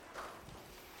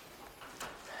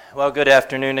Well, good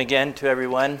afternoon again to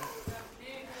everyone.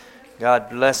 God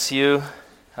bless you.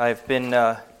 I've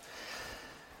been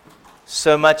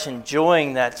so much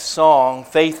enjoying that song,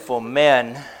 Faithful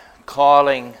Men,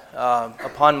 calling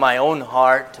upon my own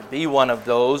heart to be one of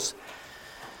those.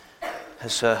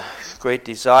 It's a great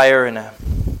desire and a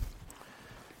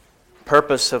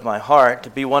purpose of my heart to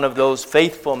be one of those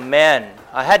faithful men.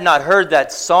 I had not heard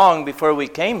that song before we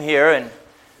came here, and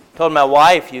told my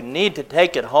wife, you need to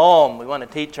take it home. We want to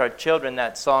teach our children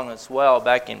that song as well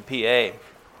back in PA.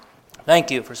 Thank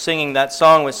you for singing that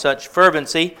song with such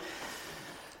fervency.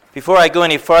 Before I go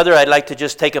any further, I'd like to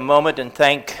just take a moment and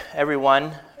thank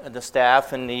everyone, the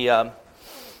staff and the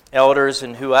elders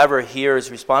and whoever here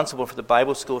is responsible for the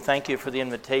Bible school. Thank you for the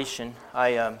invitation.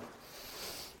 I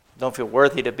don't feel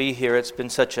worthy to be here. It's been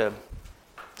such a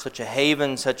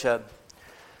haven, such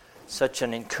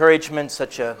an encouragement,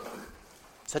 such a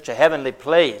heavenly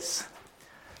place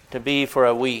to be for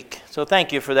a week. So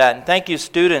thank you for that. And thank you,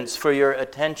 students, for your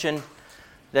attention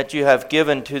that you have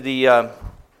given to the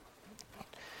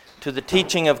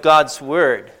teaching of God's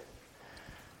Word.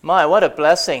 My, what a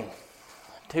blessing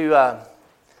to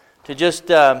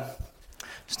just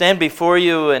stand before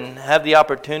you and have the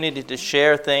opportunity to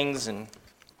share things. And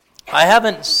I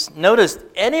haven't noticed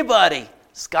anybody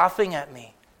scoffing at me.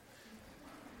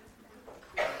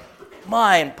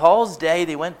 In Paul's day,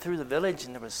 they went through the village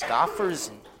and there were scoffers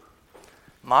and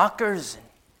mockers.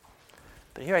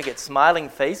 But here I get smiling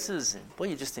faces. And boy,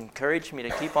 you just encourage me to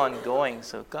keep on going.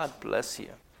 So God bless you.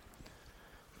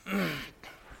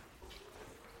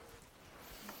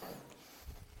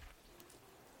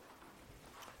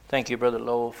 Thank you, Brother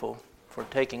Lowell, for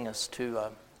taking us to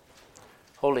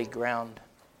holy ground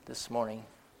this morning.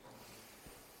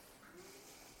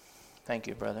 Thank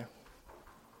you, brother.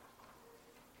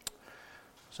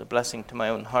 It's a blessing to my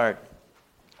own heart.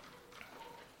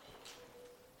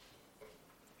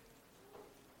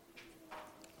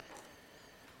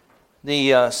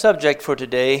 The subject for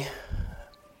today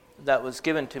that was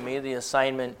given to me, the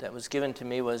assignment that was given to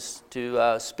me was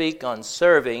to speak on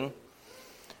serving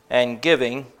and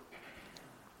giving.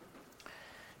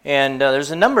 And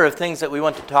there's a number of things that we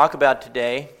want to talk about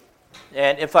today.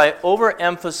 And if I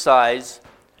overemphasize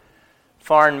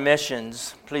foreign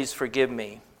missions, please forgive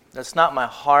me. That's not my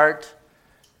heart.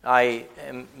 I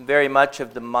am very much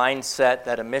of the mindset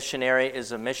that a missionary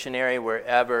is a missionary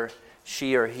wherever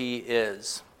she or he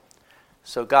is.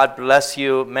 So God bless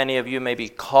you. Many of you may be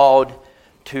called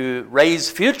to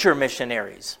raise future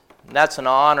missionaries. That's an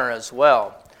honor as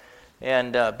well.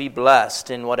 And be blessed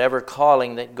in whatever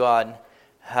calling that God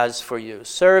has for you.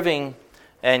 Serving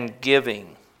and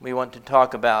giving, we want to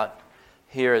talk about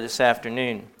here this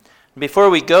afternoon. Before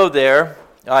we go there,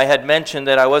 I had mentioned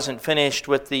that I wasn't finished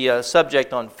with the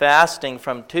subject on fasting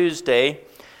from Tuesday.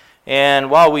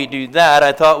 And while we do that,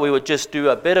 I thought we would just do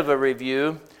a bit of a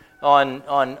review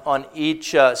on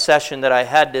each session that I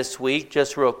had this week,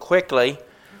 just real quickly.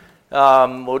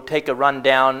 We'll take a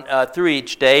rundown through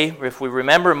each day. If we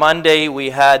remember, Monday we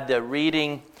had the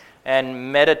reading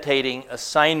and meditating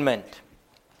assignment.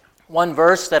 One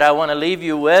verse that I want to leave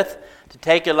you with to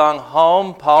take along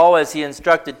home, Paul, as he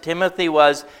instructed Timothy,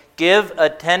 was, give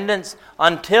attendance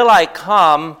until I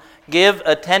come, give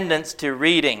attendance to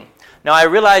reading. Now, I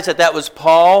realize that was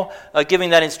Paul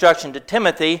giving that instruction to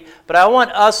Timothy, but I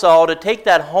want us all to take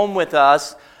that home with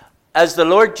us as the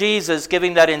Lord Jesus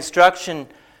giving that instruction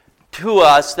to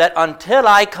us, that until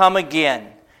I come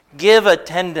again, give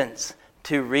attendance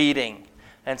to reading.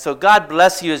 And so God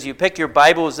bless you as you pick your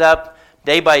Bibles up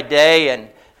day by day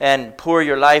and pour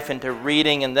your life into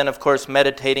reading, and then, of course,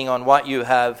 meditating on what you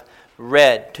have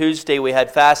read. Tuesday we had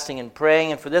fasting and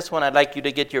praying, and for this one I'd like you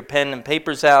to get your pen and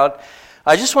papers out.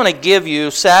 I just want to give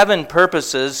you 7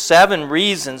 purposes, 7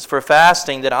 reasons for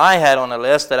fasting that I had on a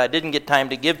list that I didn't get time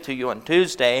to give to you on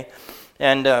Tuesday.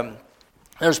 And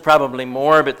there's probably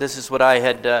more, but this is what I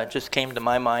had just came to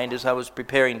my mind as I was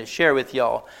preparing to share with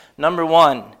y'all. Number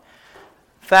 1,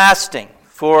 fasting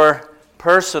for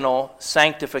personal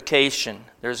sanctification.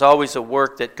 There's always a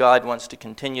work that God wants to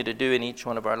continue to do in each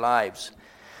one of our lives.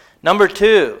 Number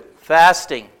 2,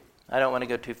 fasting. I don't want to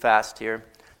go too fast here.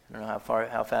 I don't know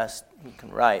how fast you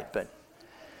can write, but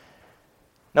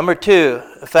number 2,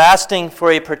 fasting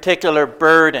for a particular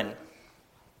burden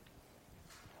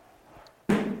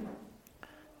that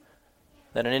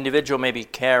an individual may be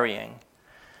carrying.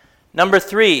 Number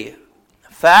 3,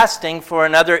 fasting for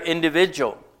another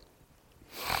individual.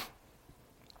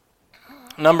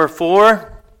 Number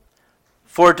 4,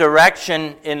 for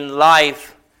direction in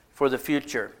life for the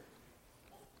future.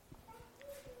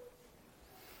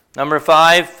 Number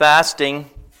 5, fasting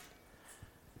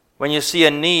when you see a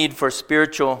need for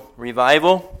spiritual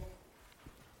revival.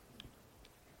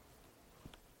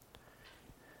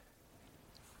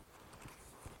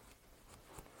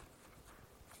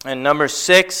 And number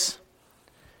 6,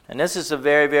 and this is a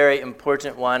very, very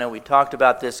important one, and we talked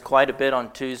about this quite a bit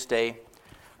on Tuesday.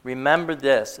 Remember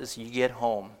this as you get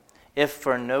home. If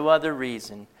for no other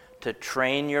reason, to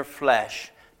train your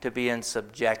flesh to be in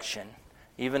subjection.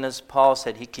 Even as Paul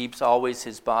said, he keeps always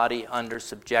his body under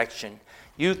subjection.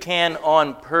 You can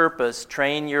on purpose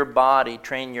train your body,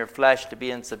 train your flesh to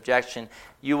be in subjection.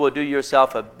 You will do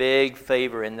yourself a big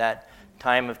favor in that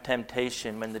time of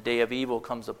temptation when the day of evil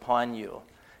comes upon you.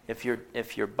 If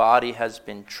your body has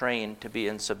been trained to be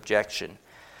in subjection.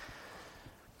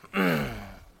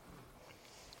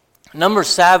 Number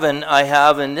 7 I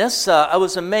have, and this I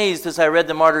was amazed as I read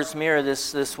the Martyr's Mirror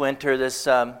this winter.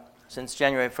 Since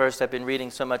January 1st I've been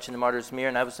reading so much in the Martyr's Mirror,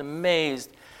 and I was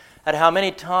amazed at how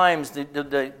many times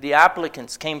the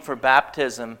applicants came for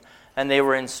baptism and they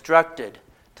were instructed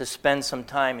to spend some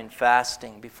time in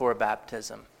fasting before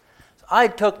baptism. I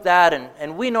took that,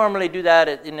 and we normally do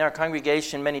that in our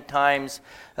congregation many times,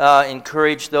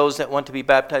 encourage those that want to be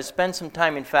baptized, spend some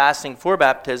time in fasting before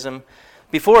baptism,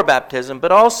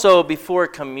 but also before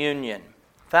communion.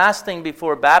 Fasting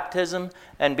before baptism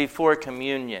and before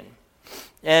communion.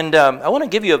 And I want to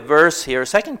give you a verse here.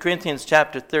 2 Corinthians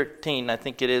chapter 13, I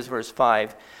think it is, verse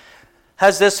 5,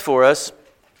 has this for us.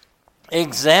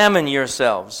 Examine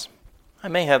yourselves. I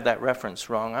may have that reference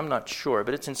wrong. I'm not sure,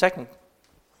 but it's in 2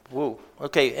 Whoa.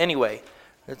 Okay, anyway,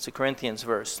 it's a Corinthians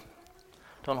verse.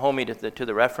 Don't hold me to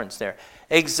the reference there.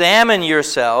 Examine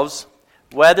yourselves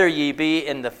whether ye be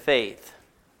in the faith.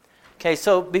 Okay,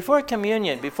 so before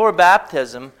communion, before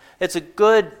baptism, it's a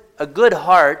good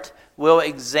heart will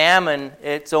examine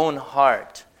its own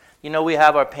heart. You know, we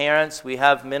have our parents, we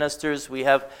have ministers,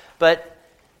 but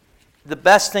the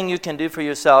best thing you can do for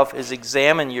yourself is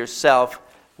examine yourself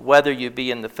whether you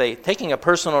be in the faith, taking a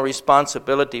personal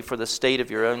responsibility for the state of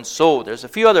your own soul. There's a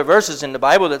few other verses in the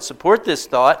Bible that support this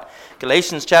thought.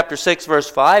 Galatians chapter 6, verse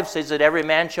 5 says that every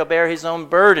man shall bear his own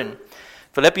burden.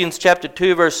 Philippians chapter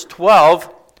 2, verse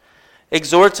 12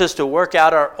 exhorts us to work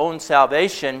out our own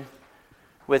salvation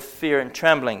with fear and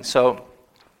trembling. So,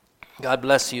 God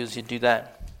bless you as you do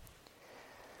that.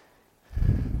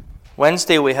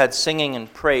 Wednesday we had singing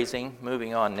and praising.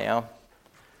 Moving on now.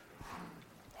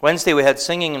 Wednesday we had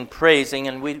singing and praising,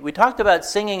 and we talked about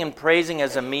singing and praising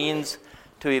as a means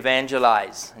to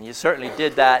evangelize. And you certainly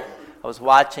did that. I was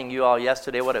watching you all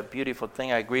yesterday. What a beautiful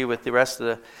thing. I agree with the rest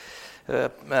of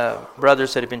the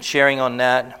brothers that have been sharing on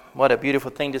that. What a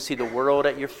beautiful thing to see the world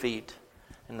at your feet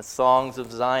and the songs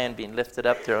of Zion being lifted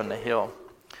up there on the hill.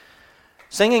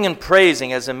 Singing and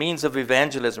praising as a means of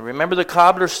evangelism. Remember the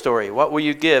cobbler story. What will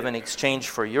you give in exchange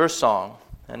for your song?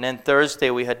 And then Thursday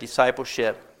we had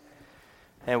discipleship.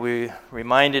 And we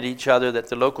reminded each other that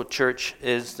the local church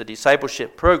is the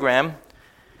discipleship program.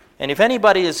 And if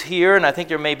anybody is here, and I think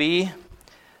there may be,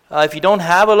 if you don't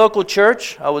have a local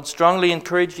church, I would strongly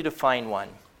encourage you to find one.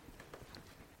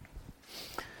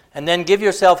 And then give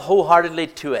yourself wholeheartedly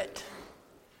to it.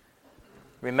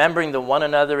 Remembering the one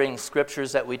anothering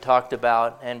scriptures that we talked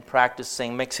about and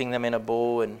practicing, mixing them in a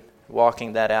bowl and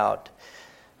walking that out.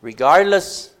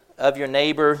 Regardless of your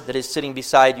neighbor that is sitting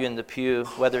beside you in the pew,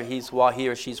 whether he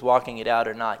or she's walking it out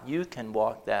or not, you can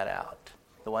walk that out,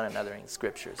 the one anothering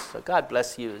scriptures. So God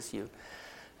bless you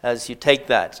as you take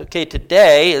that. So, okay,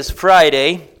 today is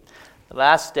Friday, the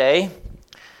last day,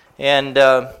 and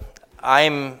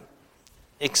I'm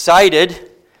excited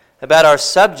about our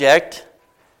subject.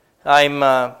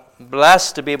 I'm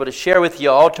blessed to be able to share with you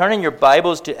all. Turn in your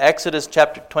Bibles to Exodus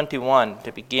chapter 21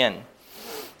 to begin.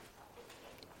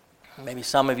 Maybe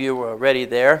some of you were already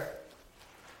there.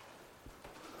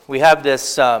 We have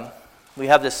this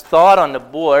thought on the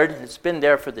board. It's been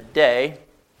there for the day.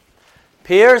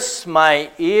 Pierce my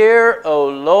ear, O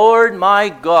Lord my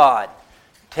God.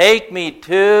 Take me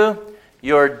to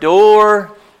your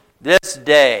door this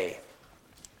day.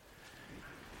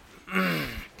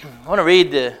 I want to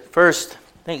read the first,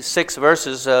 6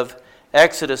 verses of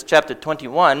Exodus chapter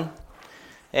 21.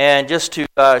 And just to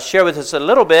share with us a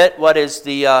little bit what is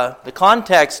the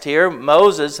context here.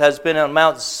 Moses has been on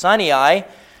Mount Sinai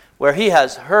where he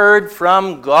has heard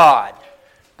from God.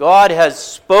 God has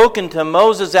spoken to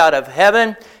Moses out of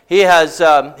heaven. He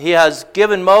has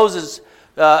given Moses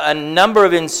a number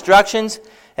of instructions.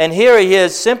 And here he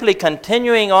is simply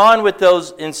continuing on with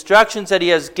those instructions that he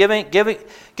has giving to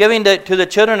the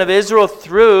children of Israel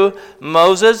through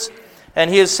Moses. And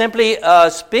he is simply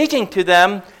speaking to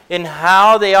them in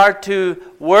how they are to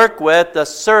work with the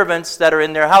servants that are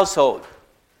in their household.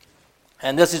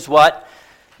 And this is what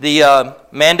The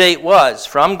mandate was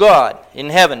from God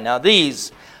in heaven. Now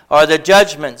these are the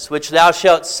judgments which thou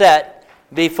shalt set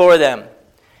before them.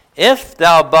 If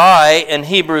thou buy an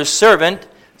Hebrew servant,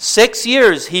 6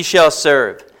 years he shall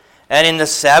serve, and in the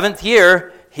 7th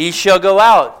year he shall go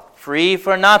out free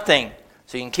for nothing.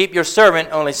 So you can keep your servant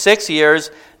only 6 years,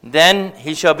 then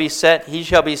he shall be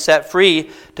set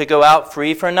free to go out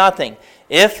free for nothing.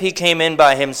 If he came in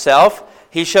by himself,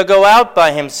 he shall go out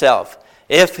by himself.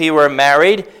 If he were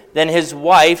married, then his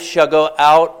wife shall go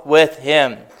out with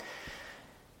him.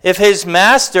 If his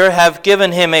master have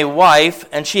given him a wife,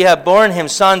 and she have borne him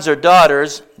sons or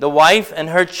daughters, the wife and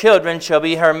her children shall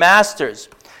be her master's,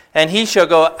 and he shall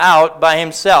go out by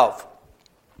himself.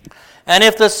 And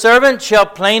if the servant shall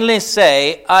plainly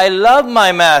say, I love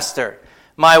my master,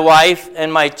 my wife,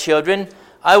 and my children,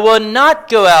 I will not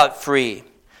go out free,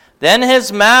 then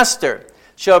his master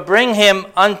shall bring him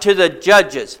unto the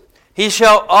judges. He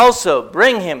shall also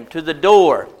bring him to the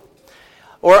door,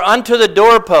 or unto the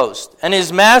doorpost, and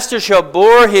his master shall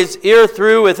bore his ear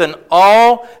through with an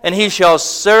awl, and he shall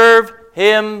serve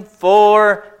him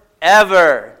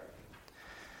forever.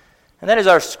 And that is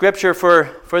our scripture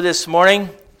for this morning,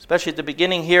 especially at the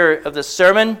beginning here of the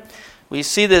sermon. We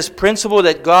see this principle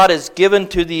that God has given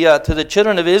to the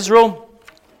children of Israel.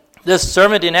 This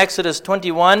servant in Exodus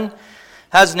 21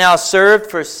 has now served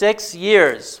for 6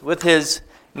 years with his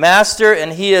master,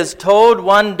 and he is told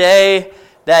one day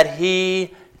that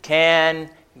he can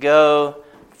go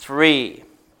free.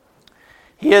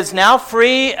 He is now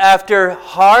free after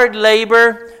hard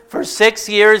labor for 6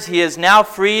 years. He is now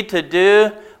free to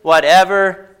do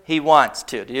whatever he wants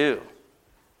to do.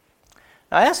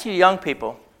 Now I ask you young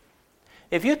people,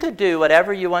 if you could do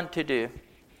whatever you want to do,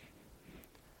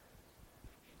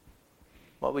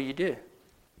 what would you do?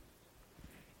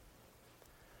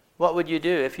 What would you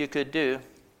do if you could do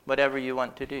whatever you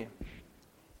want to do?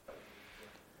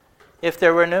 If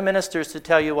there were no ministers to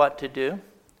tell you what to do,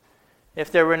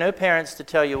 if there were no parents to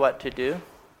tell you what to do,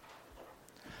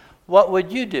 what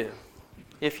would you do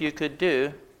if you could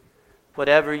do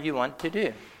whatever you want to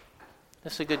do?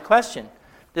 That's a good question.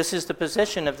 This is the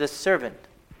position of this servant.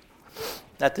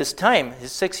 At this time,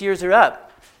 his 6 years are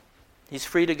up. He's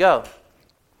free to go.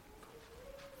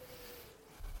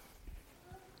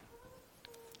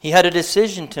 He had a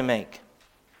decision to make.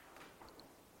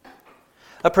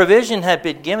 A provision had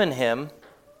been given him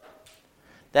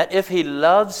that if he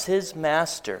loves his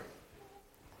master,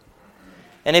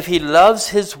 and if he loves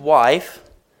his wife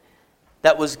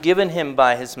that was given him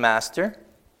by his master,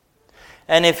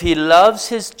 and if he loves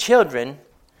his children,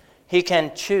 he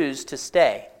can choose to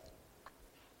stay.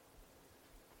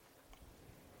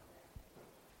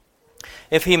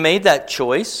 If he made that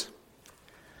choice,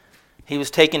 he was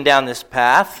taken down this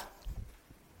path.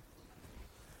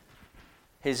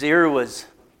 His earlobe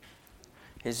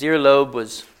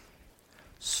was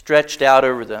stretched out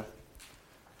over the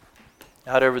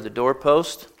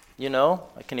doorpost. You know,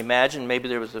 I can imagine maybe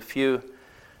there was a few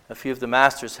of the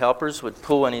master's helpers would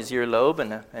pull on his earlobe,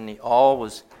 and the awl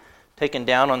was taken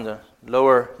down on the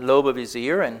lower lobe of his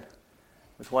ear, and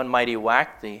with one mighty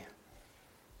whack, the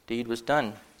deed was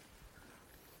done.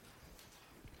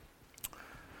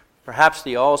 Perhaps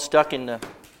the awl stuck in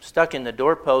the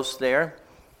doorpost there,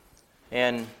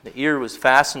 and the ear was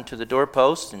fastened to the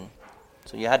doorpost, and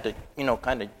so you had to,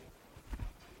 kind of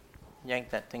yank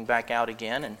that thing back out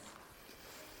again. And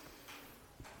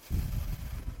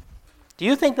do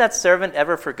you think that servant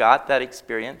ever forgot that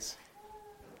experience?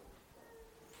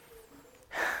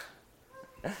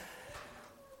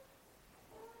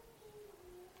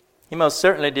 He most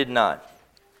certainly did not.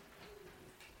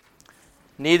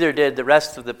 Neither did the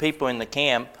rest of the people in the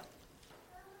camp,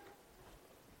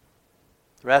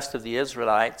 the rest of the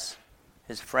Israelites,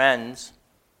 his friends.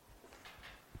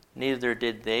 Neither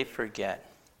did they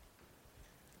forget.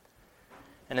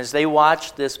 And as they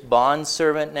watched this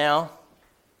bondservant now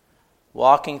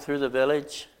walking through the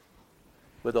village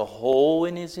with a hole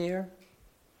in his ear,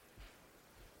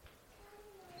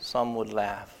 some would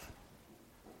laugh.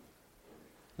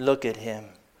 Look at him.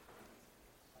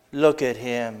 Look at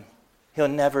him. He'll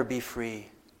never be free.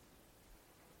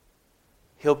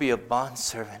 He'll be a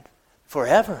bondservant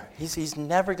forever. He's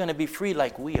never going to be free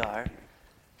like we are.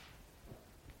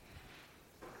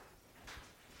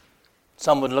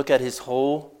 Some would look at his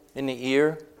hole in the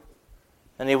ear,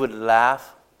 and they would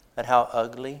laugh at how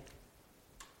ugly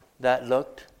that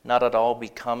looked, not at all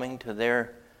becoming to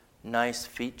their nice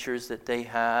features that they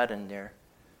had and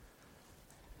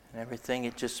everything.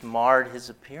 It just marred his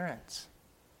appearance.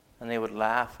 And they would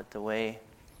laugh at the way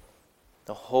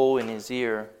the hole in his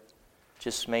ear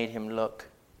just made him look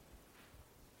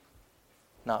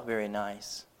not very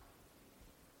nice.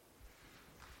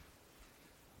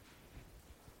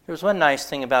 There was one nice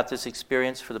thing about this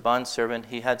experience for the bondservant.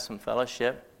 He had some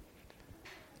fellowship.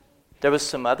 There was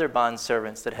some other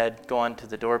bondservants that had gone to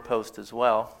the doorpost as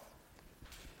well.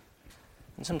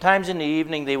 And sometimes in the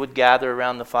evening they would gather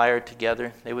around the fire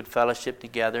together. They would fellowship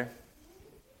together.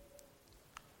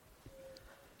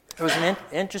 There was an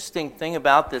interesting thing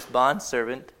about this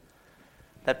bondservant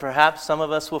that perhaps some of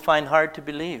us will find hard to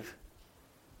believe.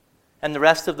 And the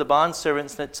rest of the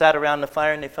bondservants that sat around the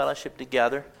fire and they fellowshiped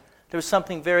together, there was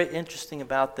something very interesting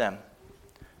about them.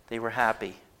 They were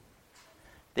happy.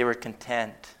 They were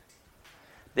content.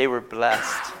 They were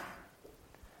blessed.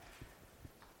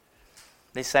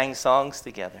 They sang songs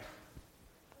together.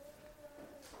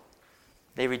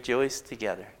 They rejoiced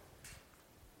together.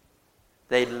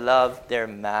 They loved their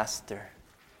master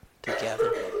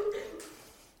together.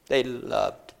 They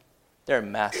loved their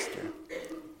master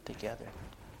together.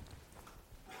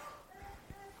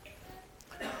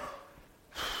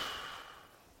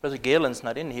 Brother Galen's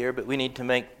not in here, but we need to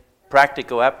make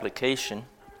practical application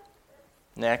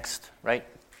next, right?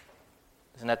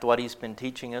 Isn't that what he's been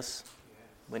teaching us?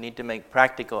 We need to make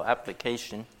practical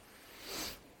application.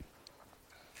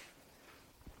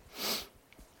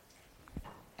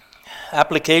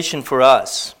 Application for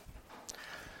us.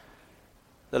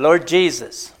 The Lord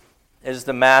Jesus is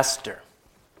the master.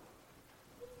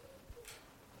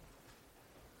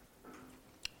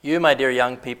 You, my dear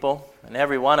young people, and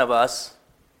every one of us,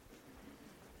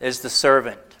 is the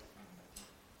servant.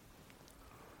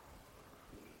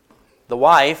 The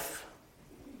wife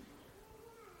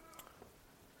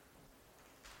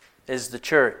is the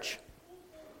church.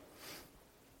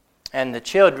 And the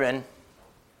children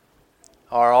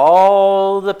are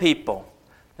all the people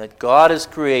that God has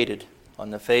created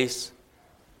on the face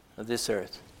of this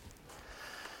earth.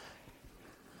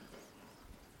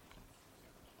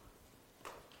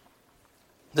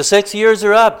 The 6 years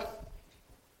are up.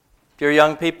 Dear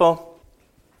young people,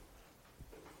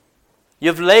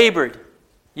 you've labored,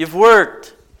 you've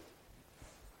worked.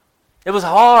 It was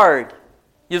hard.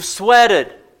 You've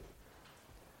sweated.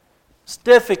 It's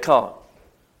difficult.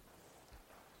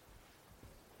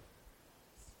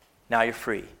 Now you're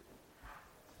free.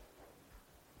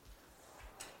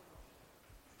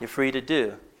 You're free to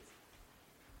do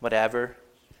whatever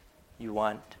you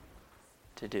want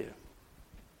to do.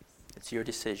 It's your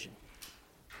decision.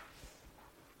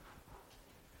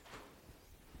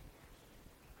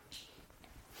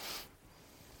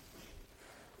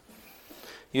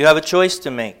 You have a choice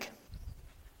to make.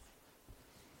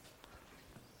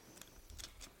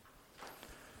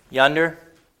 Yonder,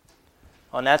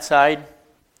 on that side,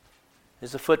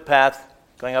 is a footpath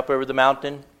going up over the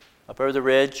mountain, up over the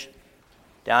ridge,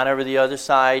 down over the other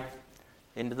side,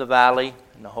 into the valley,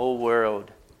 and the whole world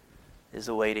is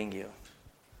awaiting you.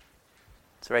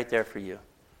 It's right there for you.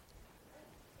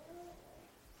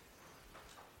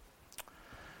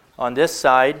 On this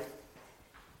side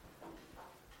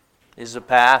is a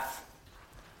path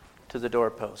to the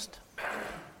doorpost.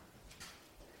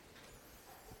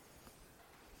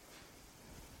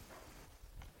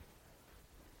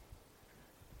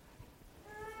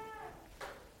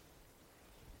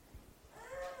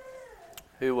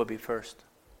 Who will be first?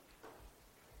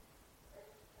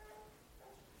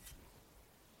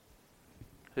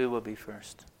 Who will be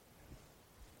first?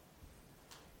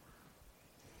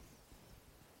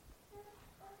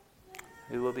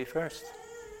 Who will be first?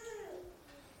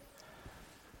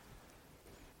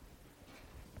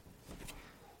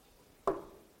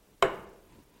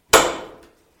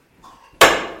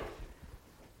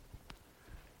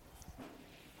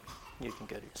 You can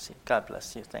go to your seat. God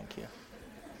bless you. Thank you.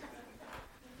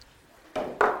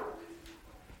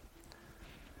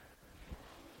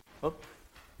 Whoop.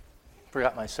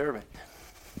 Forgot my servant.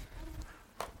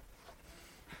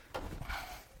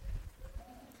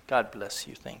 God bless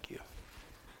you. Thank you.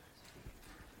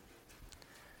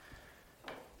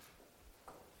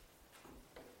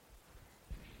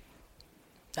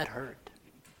 That hurt.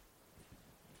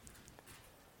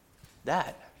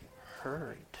 That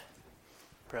hurt,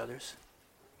 brothers,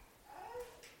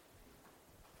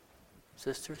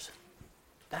 sisters.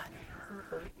 That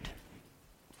hurt.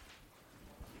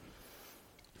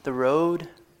 The road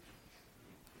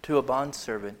to a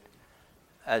bondservant,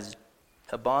 as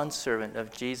a bondservant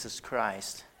of Jesus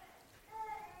Christ,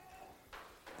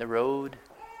 the road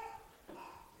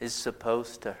is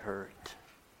supposed to hurt.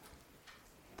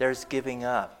 There's giving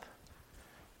up.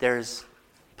 There's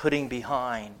putting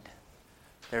behind.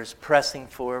 There's pressing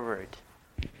forward.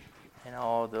 And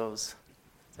all those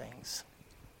things.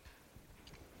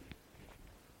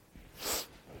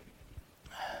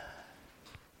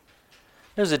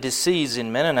 There's a disease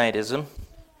in Mennonitism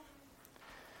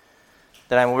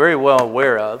that I'm very well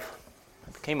aware of.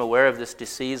 I became aware of this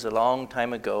disease a long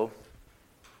time ago.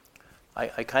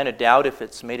 I kind of doubt if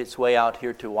it's made its way out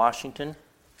here to Washington,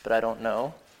 but I don't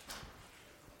know.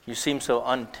 You seem so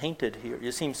untainted here.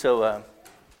 You seem so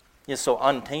you're so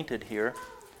untainted here.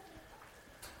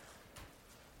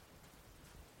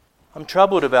 I'm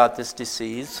troubled about this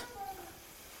disease.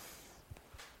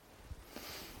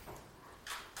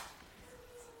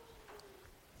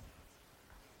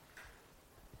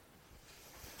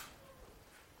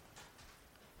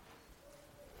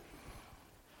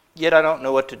 Yet I don't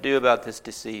know what to do about this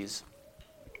disease.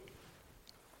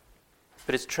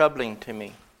 But it's troubling to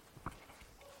me.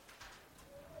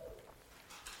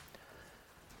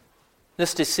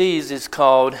 This disease is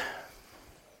called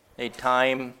a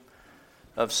time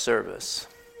of service.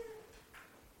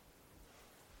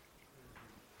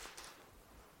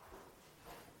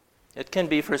 It can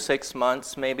be for 6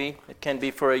 months, maybe. It can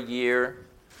be for a year.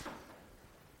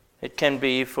 It can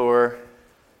be for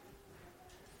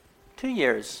 2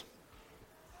 years.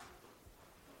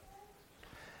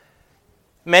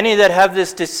 Many that have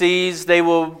this disease, they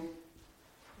will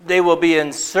be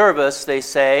in service, they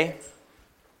say,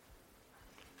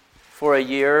 for a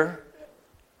year,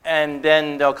 and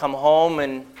then they'll come home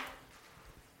and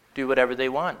do whatever they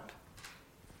want.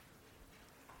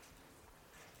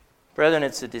 Brethren,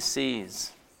 it's a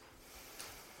disease.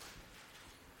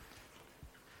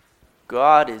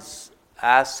 God is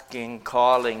asking,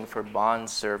 calling for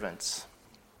bondservants.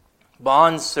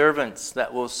 Bondservants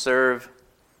that will serve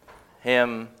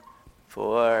Him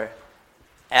forever.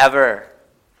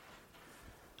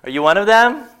 Are you one of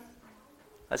them?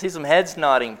 I see some heads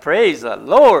nodding. Praise the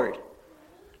Lord.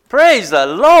 Praise the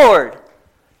Lord.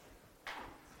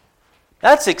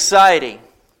 That's exciting.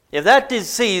 If that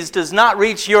disease does not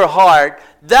reach your heart,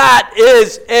 that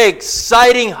is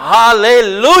exciting.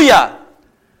 Hallelujah.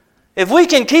 If we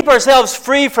can keep ourselves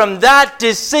free from that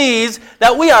disease,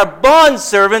 that we are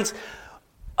bondservants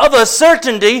of a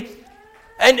certainty,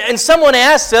 and someone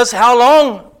asks us, how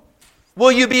long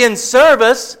will you be in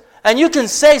service? And you can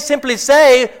simply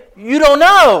say, you don't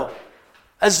know.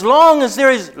 As long as there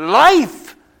is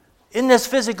life in this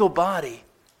physical body,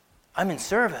 I'm in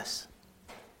service.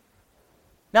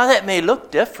 Now that may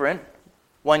look different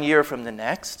 1 year from the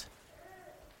next.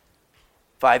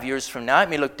 5 years from now, it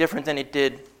may look different than it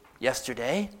did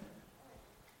yesterday.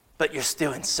 But you're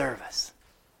still in service.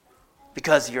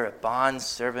 Because you're a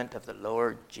bondservant of the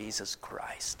Lord Jesus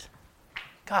Christ.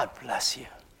 God bless you.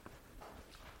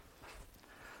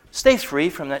 Stay free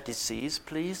from that disease,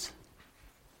 please.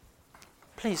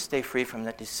 Please stay free from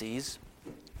that disease.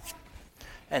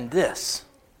 And this,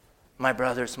 my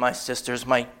brothers, my sisters,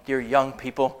 my dear young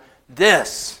people,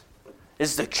 this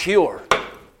is the cure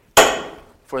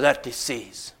for that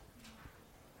disease.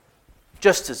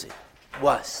 Just as it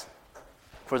was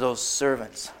for those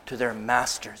servants to their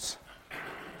masters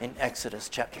in Exodus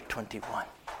chapter 21.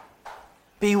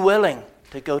 Be willing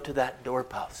to go to that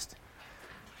doorpost.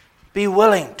 Be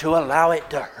willing to allow it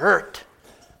to hurt.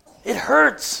 It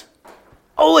hurts.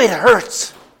 Oh, it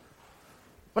hurts.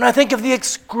 When I think of the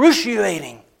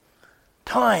excruciating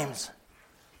times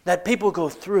that people go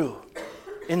through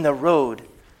in the road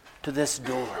to this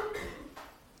door.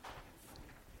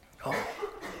 Oh.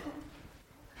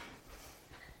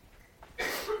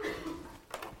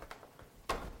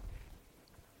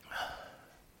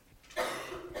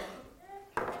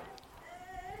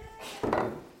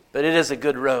 But it is a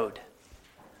good road.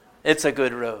 It's a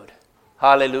good road.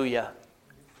 Hallelujah.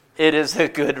 It is a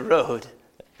good road.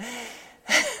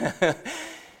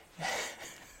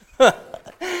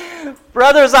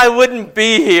 Brothers, I wouldn't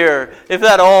be here if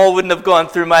that all wouldn't have gone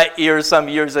through my ears some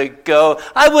years ago.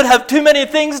 I would have too many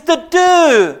things to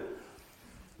do.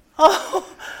 You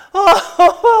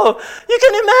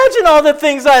can imagine all the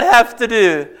things I'd have to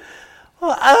do.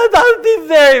 I would be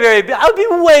very I would be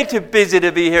way too busy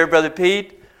to be here, Brother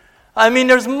Pete. I mean,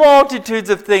 there's multitudes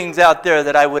of things out there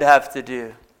that I would have to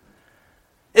do.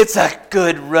 It's a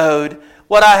good road.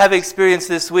 What I have experienced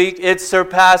this week, it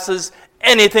surpasses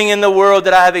anything in the world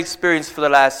that I have experienced for the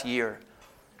last year.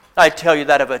 I tell you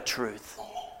that of a truth.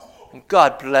 And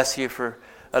God bless you for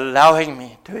allowing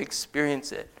me to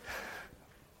experience it.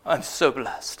 I'm so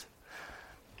blessed.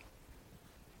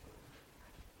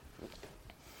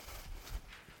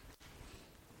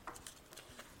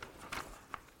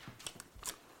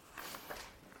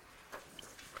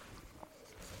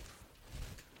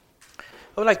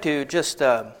 I would like to just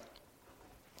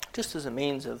as a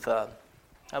means of,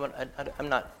 I'm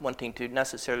not wanting to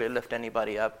necessarily lift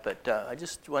anybody up, but I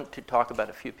just want to talk about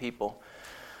a few people.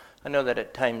 I know that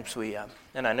at times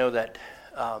and I know that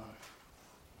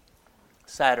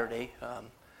Saturday,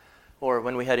 or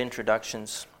when we had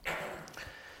introductions.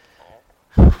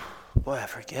 Boy, I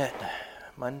forget.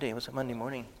 Monday, was it Monday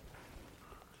morning?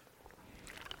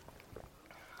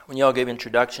 When y'all gave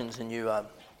introductions and you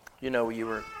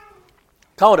were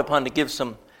called upon to give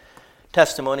some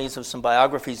testimonies of some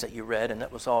biographies that you read, and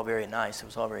that was all very nice. It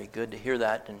was all very good to hear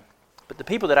that. But the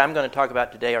people that I'm going to talk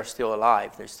about today are still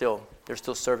alive. They're still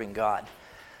serving God.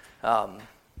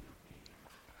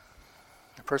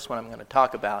 The first one I'm going to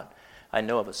talk about, I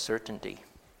know of a certainty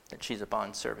that she's a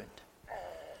bondservant.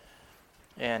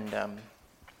 And I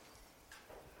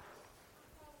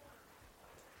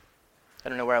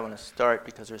don't know where I want to start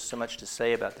because there's so much to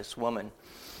say about this woman.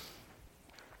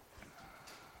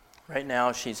 Right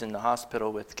now she's in the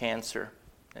hospital with cancer,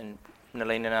 and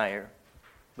Elaine and I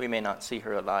we may not see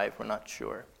her alive, we're not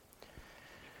sure.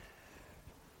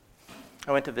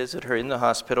 I went to visit her in the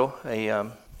hospital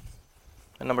a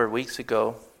number of weeks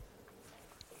ago.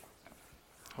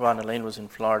 Ron and Elaine was in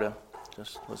Florida.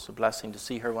 Just was a blessing to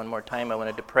see her one more time. I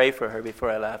wanted to pray for her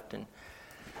before I left, and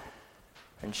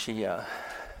she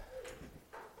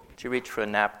reached for a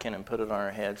napkin and put it on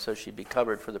her head so she'd be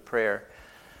covered for the prayer.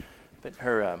 But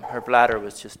her bladder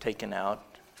was just taken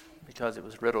out because it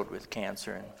was riddled with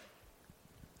cancer, and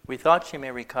we thought she may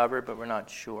recover, but we're not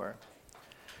sure.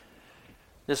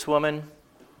 This woman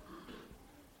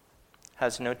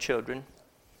has no children,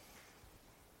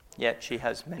 yet she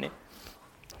has many.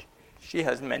 She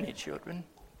has many children.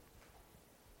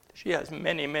 She has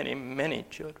many, many, many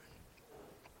children.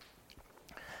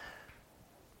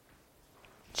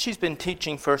 She's been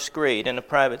teaching first grade in a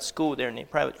private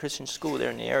Christian school there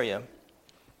in the area.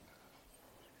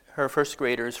 Her first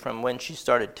graders from when she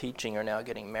started teaching are now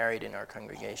getting married in our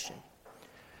congregation.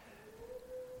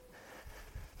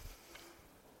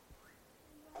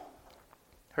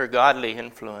 Her godly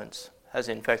influence has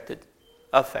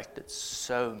affected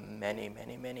so many,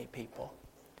 many, many people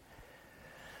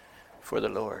for the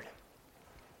Lord.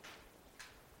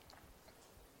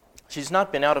 She's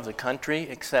not been out of the country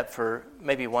except for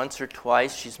maybe once or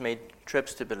twice. She's made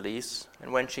trips to Belize,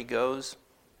 and when she goes,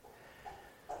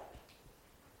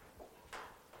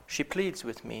 she pleads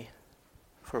with me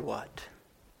for what?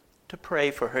 To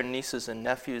pray for her nieces and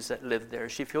nephews that live there.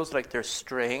 She feels like they're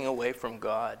straying away from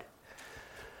God.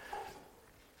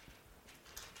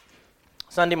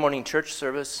 Sunday morning church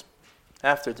service,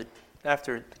 after the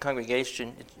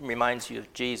congregation, it reminds you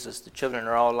of Jesus. The children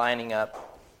are all lining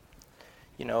up.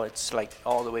 You know, it's like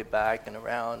all the way back and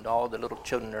around. All the little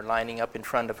children are lining up in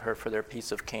front of her for their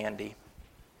piece of candy.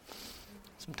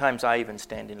 Sometimes I even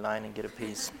stand in line and get a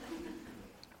piece.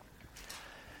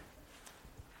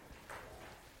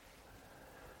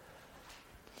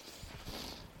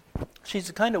 She's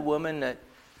the kind of woman that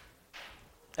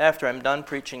after I'm done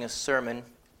preaching a sermon,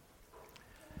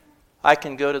 I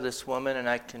can go to this woman and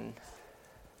I can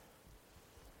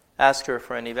ask her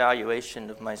for an evaluation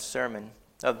of my sermon,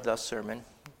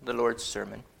 the Lord's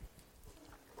sermon.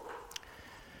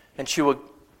 And she will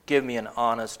give me an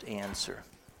honest answer.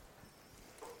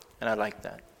 And I like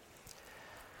that.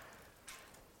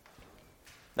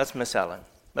 That's Miss Ellen.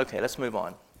 Okay, let's move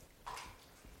on.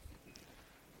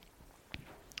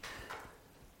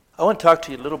 I want to talk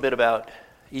to you a little bit about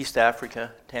East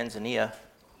Africa, Tanzania.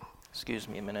 Excuse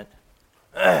me a minute.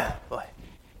 Boy.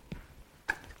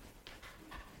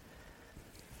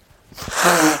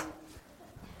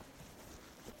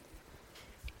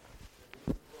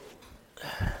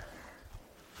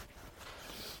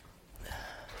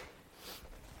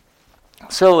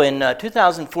 So in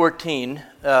 2014,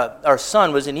 our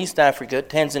son was in East Africa,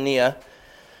 Tanzania.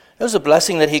 It was a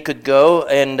blessing that he could go,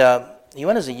 and he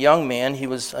went as a young man. He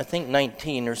was, I think,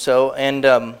 19 or so.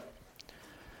 And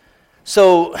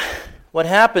so what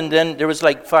happened then, there was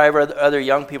like 5 other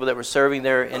young people that were serving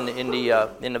there in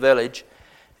the village.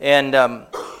 And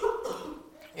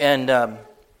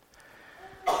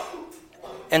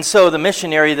so the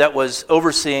missionary that was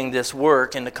overseeing this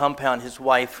work in the compound, his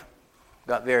wife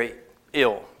got very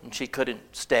ill, and she couldn't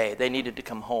stay. They needed to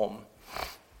come home.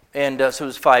 And so it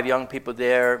was 5 young people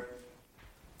there.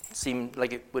 It seemed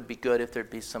like it would be good if there'd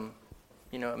be some,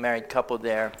 a married couple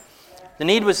there. The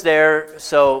need was there,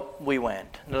 so we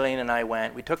went. Elaine and I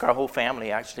went. We took our whole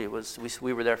family, actually.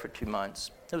 We were there for 2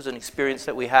 months. It was an experience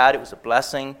that we had. It was a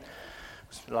blessing.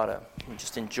 We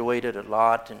just enjoyed it a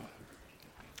lot.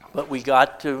 But we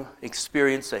got to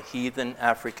experience a heathen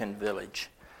African village.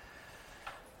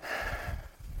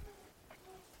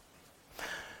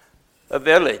 A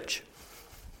village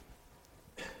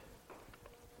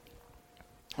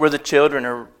where the children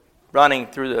are running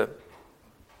through the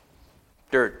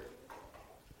dirt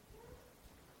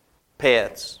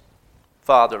paths,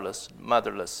 fatherless,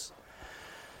 motherless.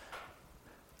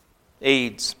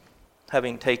 AIDS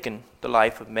having taken the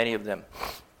life of many of them.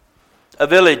 A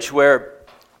village where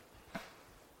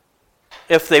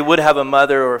if they would have a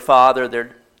mother or a father,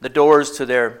 the doors to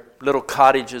their little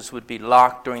cottages would be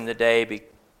locked during the day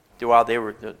while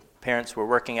the parents were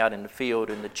working out in the field,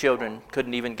 and the children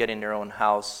couldn't even get in their own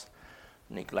house,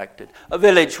 neglected. A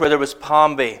village where there was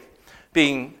pombe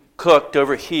being cooked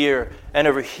over here and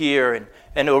over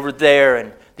there,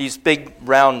 and these big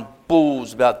round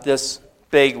bowls about this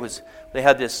big they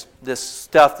had this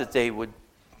stuff that they would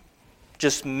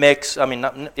just mix. I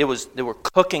mean, they were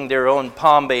cooking their own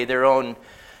pombe, their own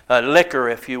liquor,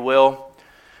 if you will.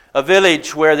 A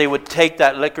village where they would take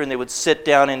that liquor and they would sit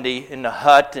down in the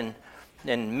hut,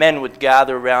 and men would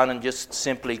gather around and just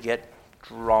simply get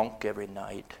drunk every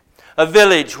night. A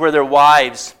village where their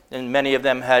wives, and many of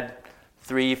them had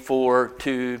 3, 4,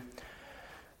 2,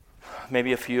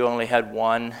 maybe a few only had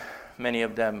 1. Many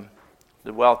of them,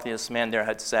 the wealthiest man there,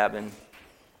 had 7.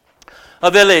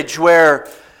 A village where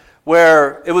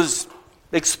it was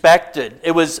expected,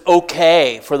 it was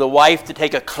okay for the wife to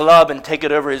take a club and take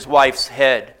it over his wife's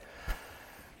head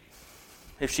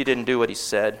if she didn't do what he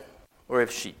said, or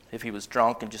if he was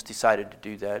drunk and just decided to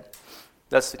do that.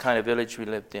 That's the kind of village we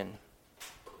lived in.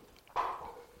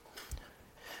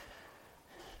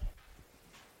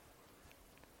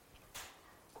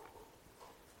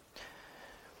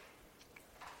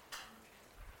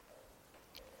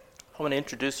 I want to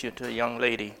introduce you to a young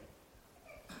lady.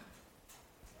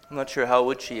 I'm not sure how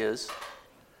old she is.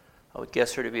 I would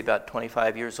guess her to be about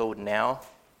 25 years old now.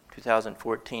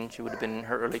 2014, she would have been in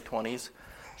her early 20s.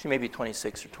 She may be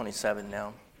 26 or 27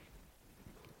 now.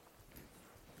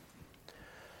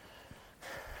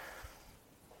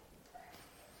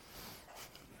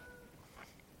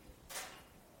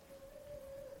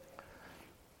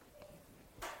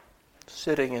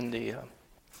 Sitting in the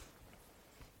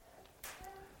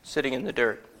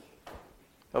dirt.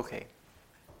 Okay,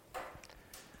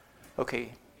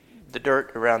 the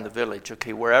dirt around the village.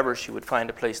 Okay, wherever she would find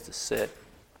a place to sit.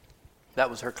 That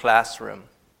was her classroom.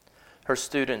 Her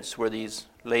students were these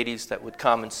ladies that would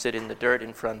come and sit in the dirt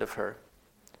in front of her.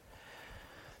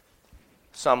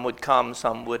 Some would come,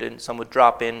 some wouldn't. Some would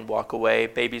drop in, walk away.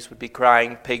 Babies would be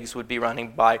crying. Pigs would be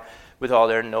running by with all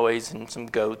their noise, and some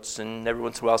goats. And every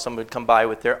once in a while, someone would come by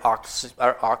with their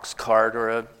ox cart or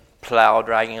a plow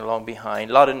dragging along behind.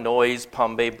 A lot of noise,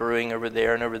 pombe brewing over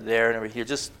there and over there and over here.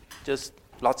 Just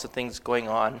lots of things going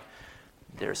on.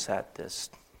 There sat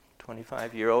this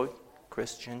 25-year-old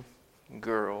Christian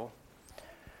girl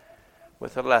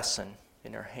with a lesson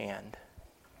in her hand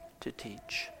to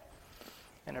teach,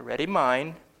 and a ready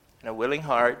mind, and a willing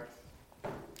heart,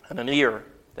 and an ear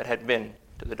that had been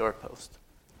to the doorpost.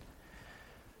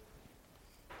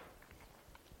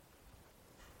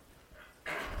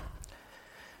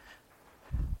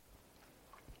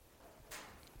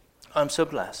 I'm so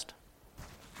blessed.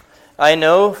 I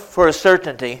know for a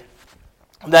certainty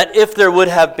that if there would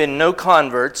have been no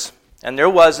converts, and there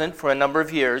wasn't for a number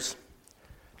of years,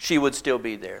 she would still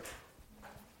be there.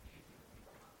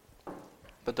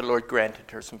 But the Lord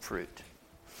granted her some fruit.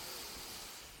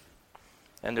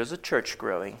 And there's a church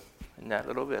growing in that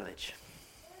little village.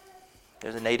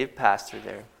 There's a native pastor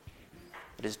there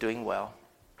that is doing well.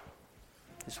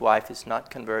 His wife is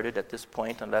not converted at this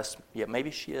point, unless,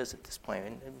 maybe she is at this point.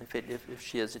 And if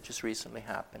she is, it just recently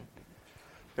happened.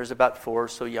 There's about 4 or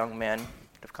so young men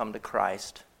that have come to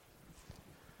Christ.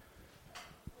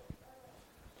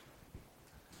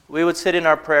 We would sit in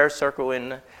our prayer circle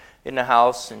in the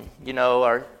house, and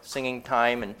our singing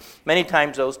time, and many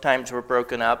times those times were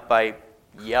broken up by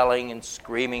yelling and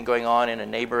screaming going on in a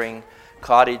neighboring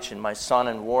cottage, and my son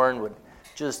and Warren would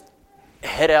just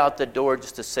head out the door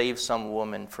just to save some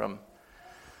woman from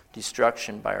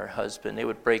destruction by her husband. They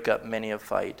would break up many a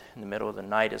fight in the middle of the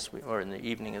night or in the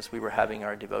evening as we were having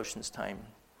our devotions time.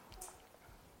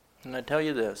 And I tell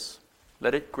you this,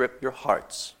 let it grip your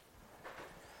hearts.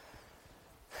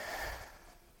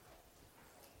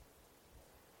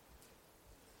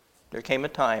 There came a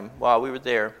time while we were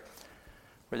there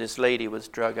where this lady was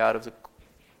dragged out of the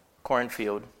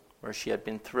cornfield where she had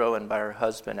been thrown by her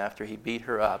husband after he beat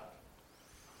her up.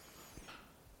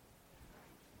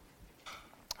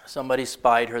 Somebody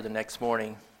spied her the next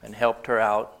morning and helped her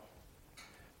out,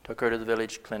 took her to the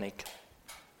village clinic,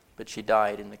 but she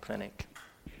died in the clinic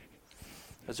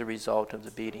as a result of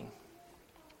the beating.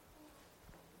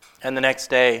 And the next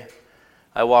day,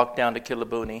 I walked down to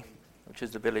Kilabuni, which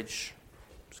is the village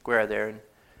square there,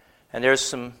 and there's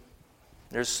some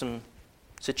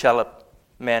Sicela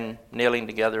men nailing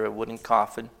together a wooden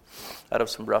coffin out of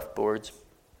some rough boards.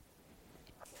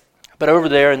 But over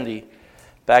there in the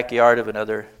backyard of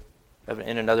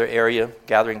in another area,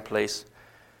 gathering place,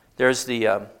 there's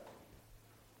the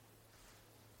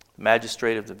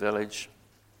magistrate of the village.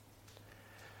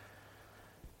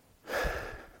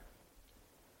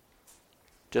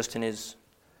 Just in his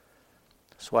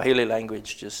Swahili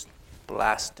language, just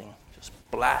blasting the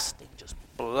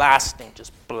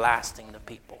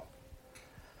people.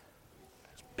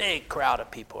 There's a big crowd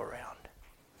of people around.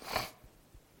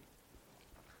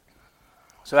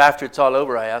 So after it's all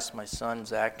over, I asked my son,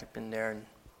 Zach, up in there, and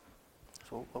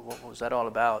so what was that all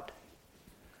about?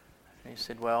 And he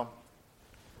said, well,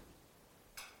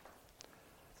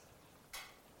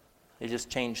 they just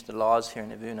changed the laws here in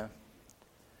Ivuna.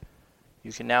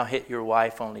 You can now hit your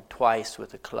wife only twice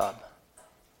with a club.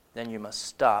 Then you must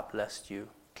stop lest you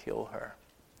kill her.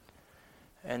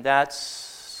 And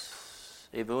that's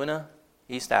Ivuna,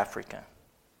 East Africa.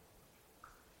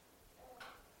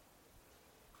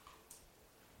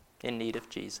 In need of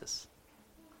Jesus.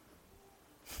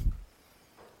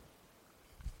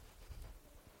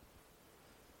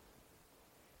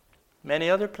 Many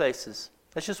other places.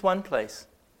 That's just one place.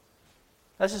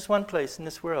 That's just one place in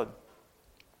this world.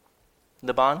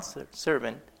 The bond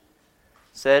servant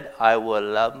said, I will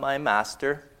love my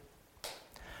master,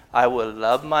 I will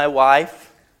love my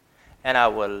wife, and I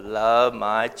will love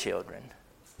my children.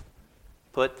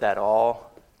 Put that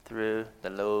all through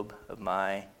the lobe of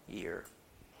my ear.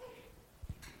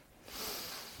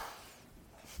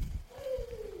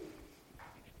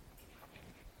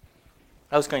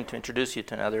 I was going to introduce you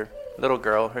to another little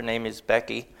girl. Her name is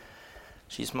Becky.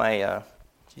 She's my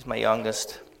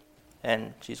youngest,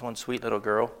 and she's one sweet little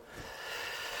girl.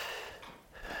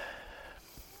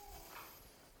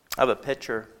 I have a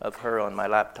picture of her on my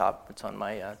laptop. It's on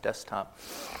my desktop,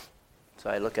 so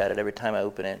I look at it every time I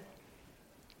open it.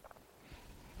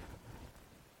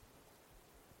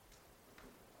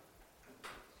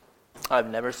 I've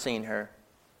never seen her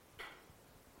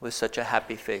with such a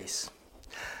happy face.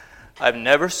 I've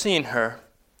never seen her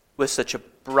with such a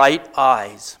bright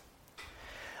eyes.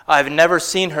 I've never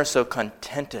seen her so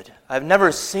contented. I've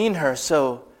never seen her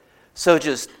so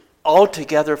just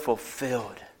altogether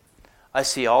fulfilled. I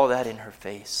see all that in her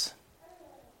face.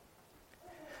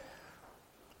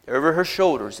 Over her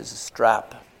shoulders is a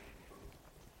strap.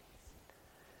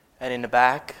 And in the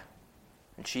back,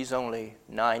 and she's only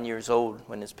 9 years old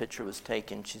when this picture was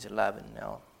taken. She's 11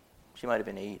 now. She might have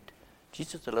been 8.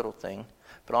 She's just a little thing.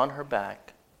 But on her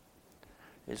back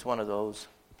is one of those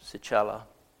Sicela,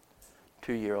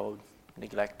 2-year-old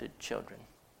neglected children.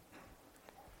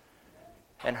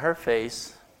 And her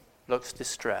face looks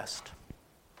distressed.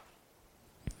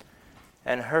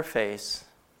 And her face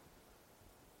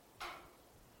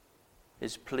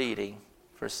is pleading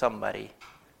for somebody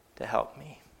to help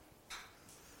me.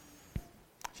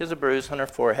 She has a bruise on her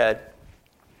forehead.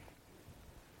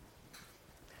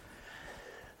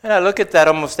 And I look at that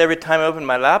almost every time I open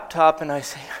my laptop and I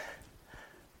say,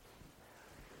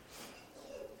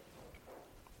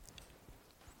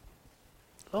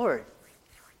 Lord,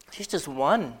 she's just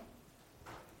one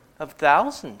of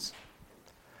thousands.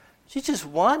 She's just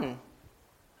one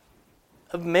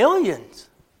of millions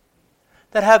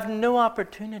that have no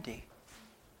opportunity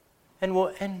and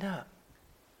will end up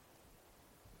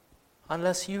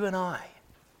unless you and I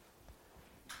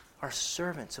are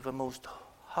servants of a most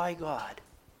high God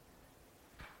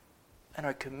and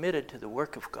are committed to the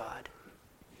work of God.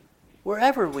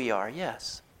 Wherever we are,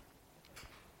 yes.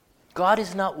 God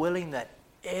is not willing that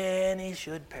any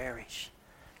should perish.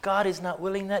 God is not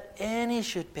willing that any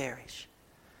should perish.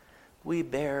 We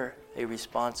bear a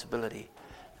responsibility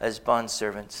as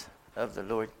bondservants of the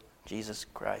Lord Jesus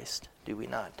Christ, do we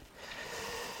not?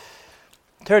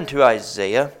 Turn to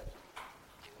Isaiah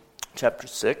chapter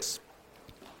 6.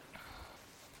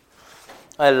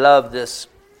 I love this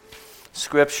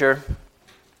scripture.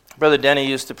 Brother Denny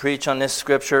used to preach on this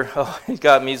scripture. Oh, he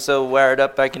got me so wired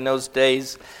up back in those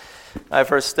days. I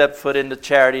first stepped foot into the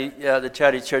charity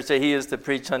church that he used to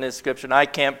preach on this scripture. And I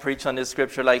can't preach on this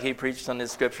scripture like he preached on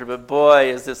this scripture, but boy,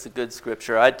 is this a good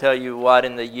scripture. I tell you what,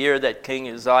 in the year that King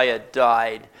Uzziah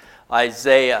died,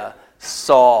 Isaiah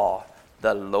saw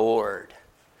the Lord.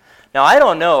 Now, I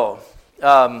don't know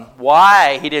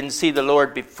why he didn't see the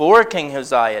Lord before King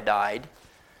Uzziah died,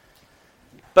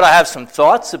 but I have some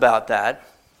thoughts about that.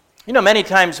 You know, many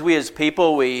times we as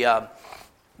people, we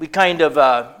kind of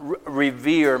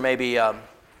revere maybe a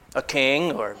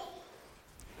king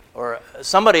or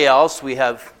somebody else. We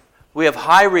have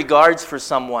high regards for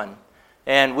someone,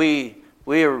 and we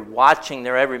are watching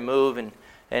their every move.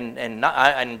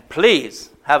 And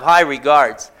please have high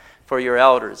regards for your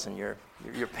elders and your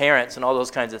your parents and all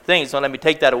those kinds of things. Don't let me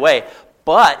take that away.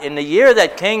 But in the year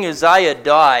that King Uzziah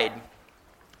died,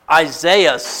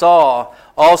 Isaiah saw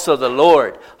also the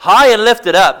Lord, high and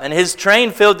lifted up, and his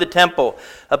train filled the temple.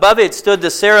 Above it stood the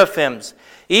seraphims.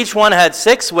 Each one had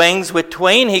 6 wings. With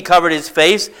twain he covered his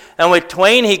face, and with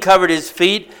twain he covered his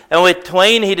feet, and with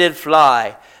twain he did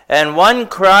fly. And one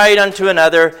cried unto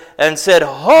another, and said,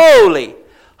 Holy,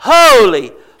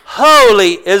 holy,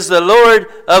 holy is the Lord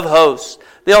of hosts.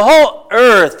 The whole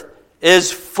earth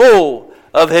is full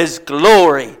of his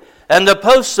glory. And the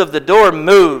posts of the door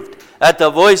moved at the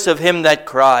voice of him that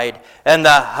cried, and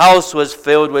the house was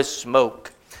filled with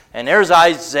smoke. And there's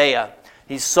Isaiah.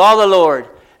 He saw the Lord,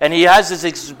 and he has this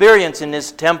experience in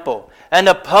this temple. And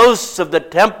the posts of the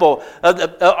temple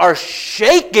are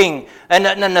shaking, and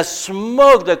the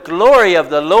smoke, the glory of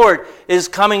the Lord is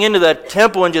coming into the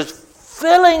temple and just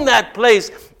filling that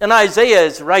place. And Isaiah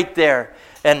is right there.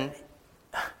 And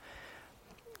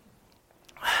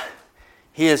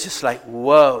he is just like,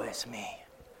 woe is me.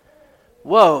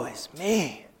 Woe is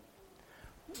me.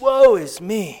 Woe is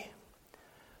me.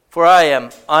 For I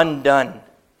am undone,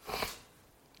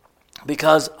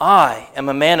 because I am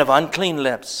a man of unclean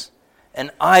lips,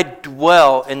 and I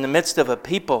dwell in the midst of a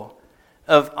people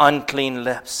of unclean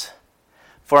lips.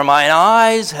 For mine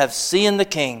eyes have seen the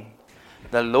King,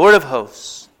 the Lord of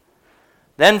hosts.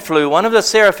 Then flew one of the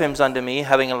seraphims unto me,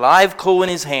 having a live coal in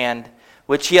his hand,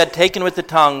 which he had taken with the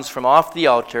tongues from off the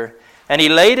altar, and he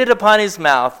laid it upon his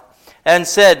mouth, and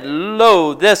said,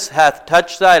 Lo, this hath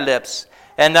touched thy lips,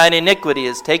 and thine iniquity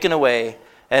is taken away,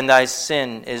 and thy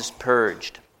sin is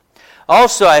purged.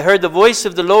 Also I heard the voice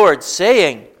of the Lord,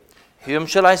 saying, Whom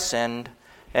shall I send,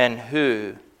 and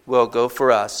who will go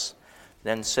for us?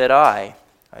 Then said I,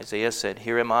 Isaiah said,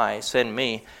 Here am I, send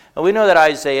me. And we know that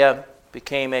Isaiah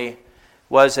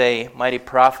was a mighty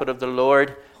prophet of the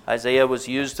Lord. Isaiah was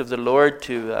used of the Lord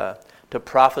to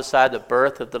prophesy the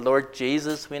birth of the Lord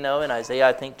Jesus. We know in Isaiah,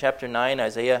 I think chapter 9,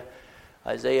 Isaiah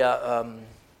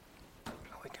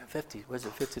 50, was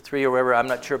it 53 or wherever, I'm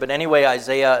not sure. But anyway,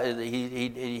 Isaiah,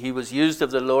 he was used of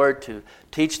the Lord to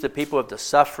teach the people of the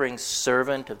suffering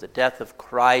servant, of the death of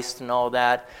Christ and all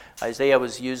that. Isaiah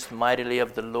was used mightily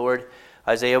of the Lord.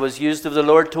 Isaiah was used of the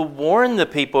Lord to warn the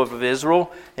people of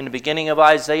Israel. In the beginning of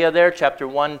Isaiah there, chapter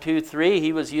 1, 2, 3,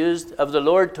 he was used of the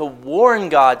Lord to warn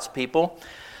God's people.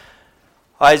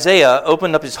 Isaiah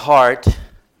opened up his heart,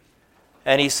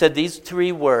 and he said these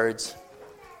 4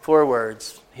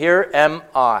 words. Here am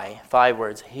I. 5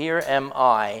 words. Here am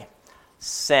I.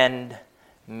 Send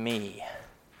me.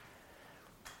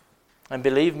 And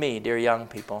believe me, dear young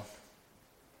people,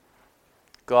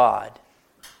 God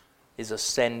is a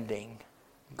sending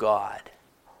God.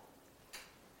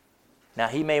 Now,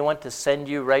 he may want to send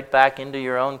you right back into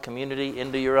your own community,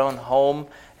 into your own home,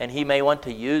 and he may want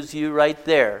to use you right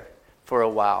there for a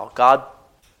while. God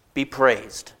be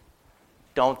praised.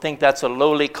 Don't think that's a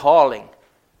lowly calling.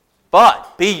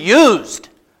 But be used.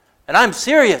 And I'm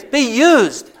serious. Be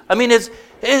used. I mean,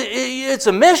 it's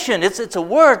a mission. It's a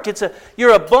work.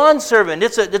 You're a bondservant.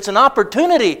 It's an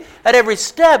opportunity at every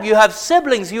step. You have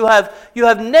siblings. You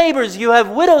have neighbors. You have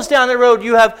widows down the road.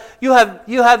 You have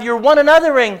your one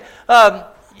anothering.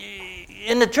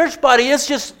 In the church body, it's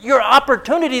just your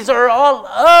opportunities are all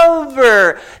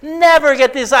over. Never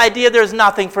get this idea there's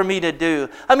nothing for me to do.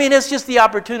 I mean, it's just the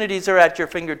opportunities are at your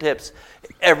fingertips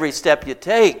every step you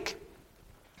take.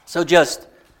 So just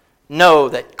know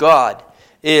that God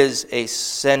is a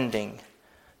sending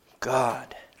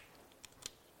God.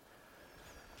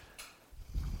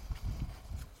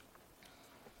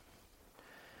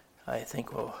 I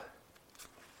think we'll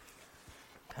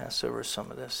pass over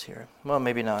some of this here. Well,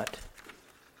 maybe not.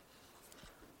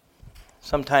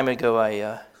 Some time ago,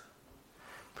 I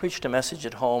preached a message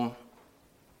at home,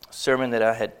 a sermon that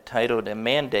I had titled A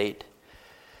Mandate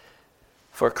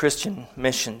for Christian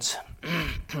Missions.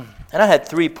 And I had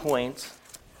 3 points.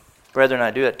 Brethren,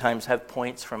 I do at times have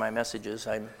points for my messages.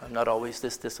 I'm not always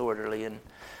this disorderly and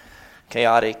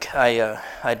chaotic.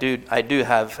 I do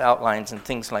have outlines and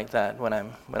things like that when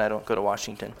I don't go to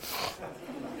Washington.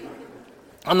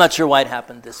 I'm not sure why it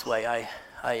happened this way.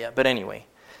 But anyway.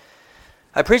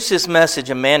 I preached this message,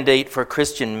 A Mandate for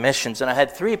Christian Missions, and I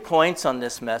had 3 points on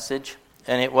this message,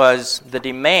 and it was the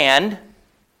demand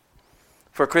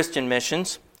for Christian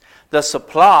missions, the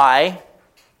supply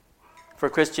for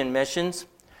Christian missions,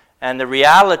 and the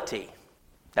reality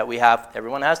that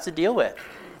everyone has to deal with.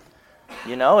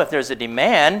 You know, if there's a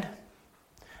demand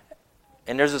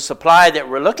and there's a supply that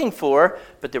we're looking for,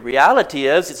 but the reality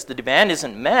is the demand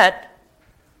isn't met,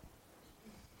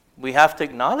 we have to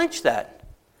acknowledge that.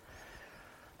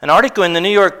 An article in the New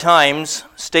York Times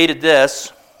stated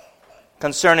this: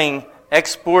 concerning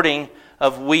exporting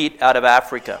of wheat out of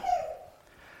Africa.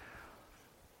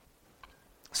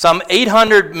 Some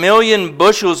 800 million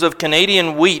bushels of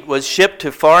Canadian wheat was shipped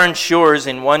to foreign shores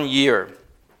in 1 year.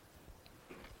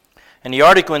 And the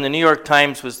article in the New York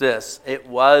Times was this: it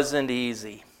wasn't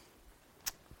easy.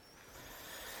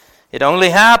 It only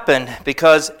happened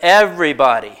because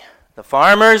everybody, the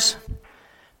farmers,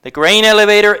 the grain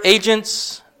elevator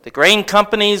agents, the grain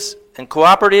companies and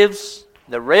cooperatives,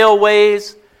 the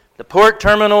railways, the port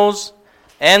terminals,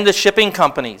 and the shipping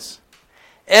companies,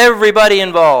 everybody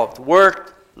involved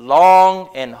worked long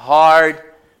and hard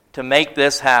to make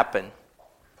this happen.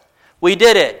 We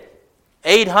did it.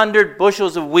 800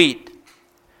 bushels of wheat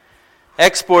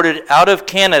exported out of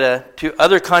Canada to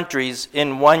other countries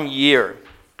in 1 year.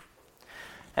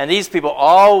 And these people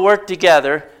all worked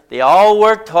together, they all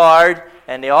worked hard,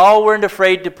 and they all weren't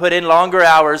afraid to put in longer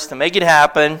hours to make it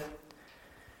happen.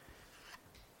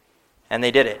 And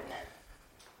they did it.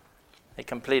 They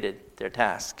completed their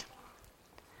task.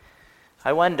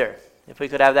 I wonder if we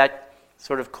could have that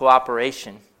sort of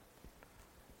cooperation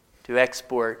to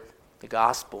export the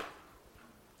gospel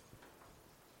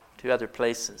to other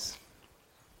places.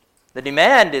 The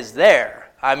demand is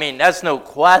there. I mean, that's no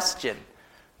question.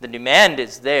 The demand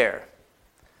is there.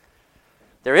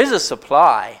 There is a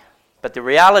supply, but the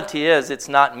reality is it's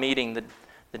not meeting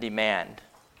the demand.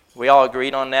 We all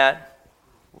agreed on that?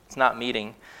 It's not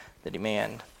meeting the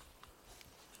demand.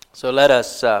 So let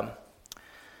us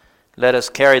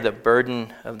carry the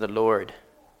burden of the Lord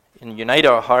and unite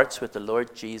our hearts with the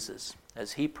Lord Jesus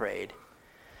as he prayed.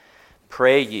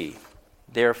 Pray ye,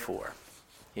 therefore.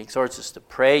 He exhorts us to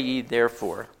pray ye,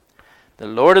 therefore, the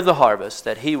Lord of the harvest,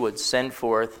 that he would send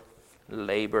forth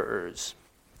laborers.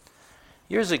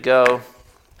 Years ago,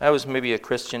 I was maybe a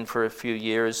Christian for a few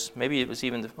years. Maybe it was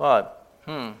even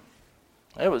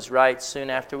it was right soon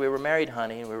after we were married,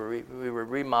 honey. We were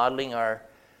remodeling our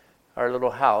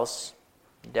little house,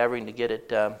 endeavoring to get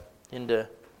it into a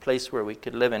place where we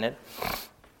could live in it.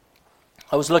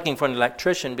 I was looking for an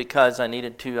electrician because I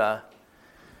needed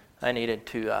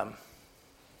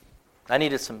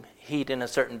some heat in a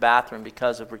certain bathroom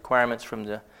because of requirements from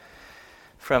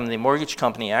the mortgage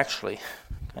company, actually.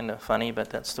 Kind of funny, but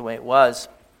that's the way it was.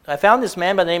 I found this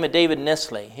man by the name of David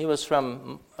Nisley. He was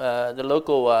from the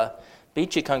local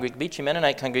Beachy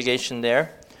Mennonite congregation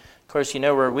there. Of course, you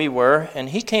know where we were. And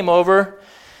he came over.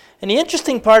 And the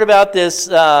interesting part about this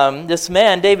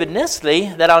man, David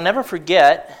Nisley, that I'll never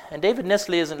forget, and David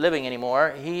Nisley isn't living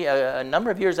anymore. He, a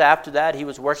number of years after that, he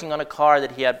was working on a car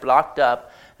that he had blocked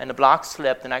up, and the block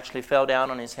slipped and actually fell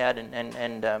down on his head,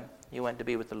 and he went to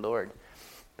be with the Lord.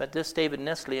 But this David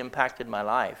Nisley impacted my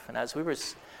life. And as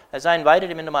I invited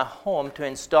him into my home to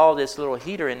install this little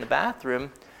heater in the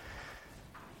bathroom,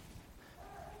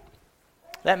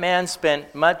 that man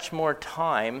spent much more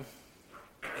time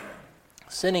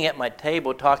sitting at my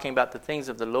table talking about the things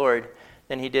of the Lord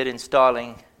than he did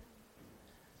installing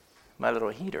my little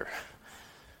heater.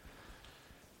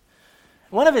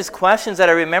 One of his questions that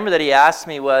I remember that he asked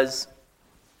me was,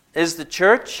 is the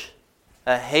church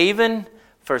a haven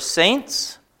for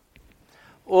saints,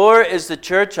 or is the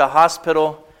church a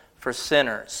hospital for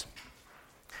sinners?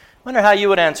 I wonder how you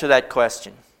would answer that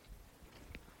question.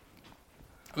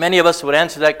 Many of us would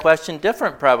answer that question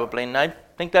different probably, and I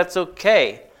think that's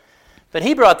okay. But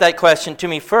he brought that question to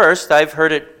me first. I've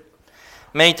heard it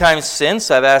many times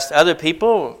since. I've asked other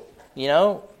people,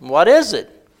 what is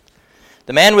it?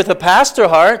 The man with a pastor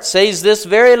heart says this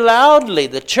very loudly.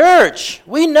 The church,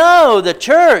 we know the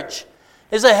church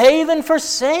is a haven for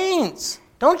saints.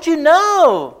 Don't you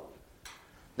know?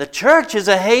 The church is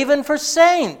a haven for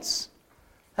saints.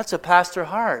 That's a pastor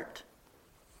heart.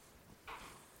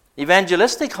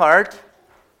 Evangelistic heart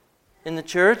in the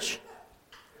church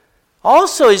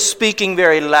also is speaking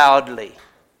very loudly.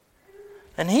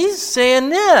 And he's saying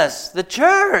this: the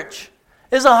church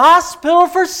is a hospital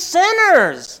for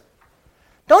sinners.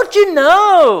 Don't you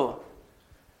know?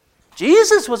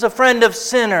 Jesus was a friend of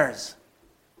sinners.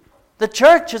 The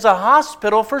church is a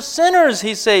hospital for sinners,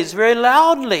 he says very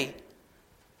loudly.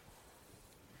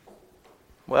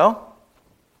 Well,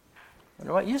 I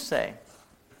wonder what you say.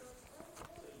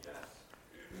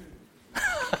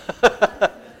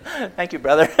 Thank you,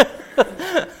 brother.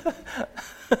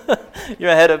 You're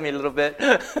ahead of me a little bit.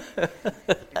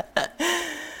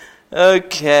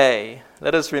 Okay,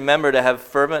 let us remember to have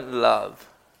fervent love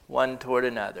one toward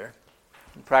another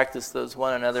and practice those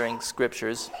one anothering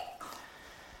scriptures.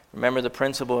 Remember the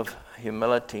principle of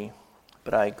humility,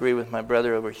 but I agree with my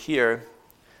brother over here.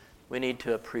 We need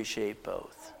to appreciate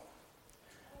both.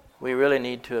 We really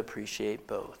need to appreciate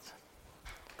both.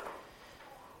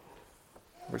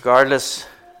 Regardless,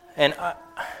 and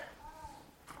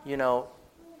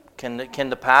can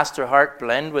the pastor heart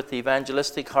blend with the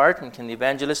evangelistic heart, and can the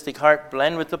evangelistic heart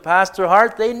blend with the pastor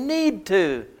heart? They need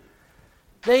to.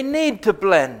 They need to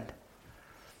blend.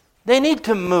 They need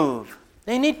to move.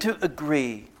 They need to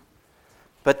agree.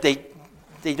 But they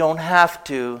don't have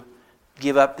to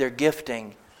give up their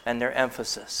gifting and their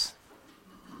emphasis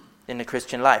in the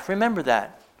Christian life. Remember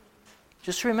that.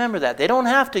 Just remember that. They don't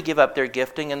have to give up their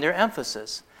gifting and their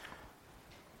emphasis.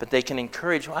 But they can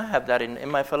encourage. I have that in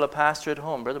my fellow pastor at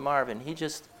home, Brother Marvin.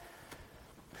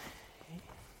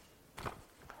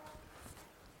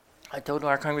 I told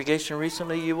our congregation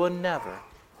recently,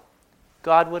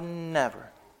 God would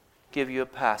never give you a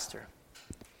pastor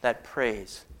that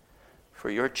prays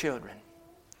for your children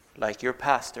like your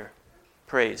pastor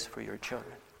prays for your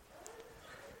children.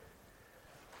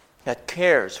 That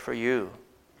cares for you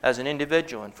as an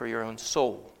individual and for your own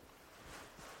soul.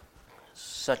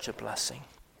 Such a blessing.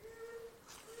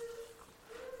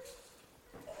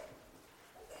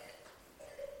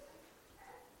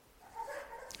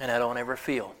 And I don't ever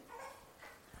feel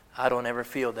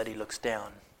that he looks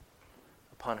down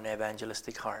upon an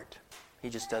evangelistic heart. He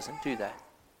just doesn't do that.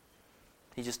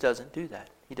 He just doesn't do that.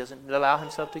 He doesn't allow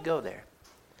himself to go there.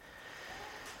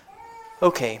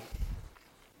 Okay.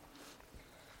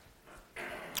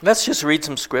 Let's just read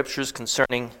some scriptures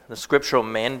concerning the scriptural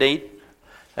mandate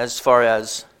as far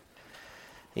as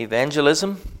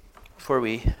evangelism before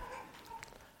we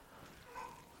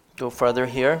go further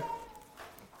here.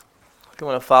 If you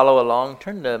want to follow along,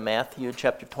 turn to Matthew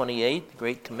chapter 28, the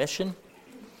Great Commission.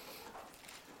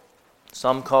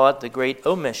 Some call it the Great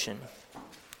Omission.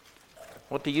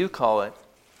 What do you call it?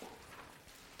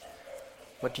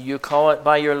 What do you call it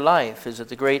by your life? Is it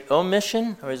the Great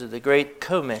Omission or is it the Great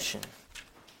Commission?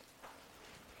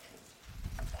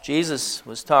 Jesus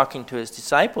was talking to his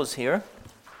disciples here,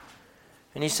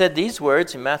 and he said these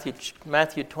words in Matthew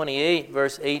 28,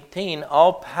 verse 18,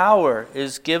 "All power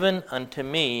is given unto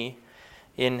me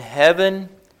in heaven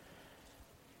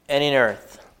and in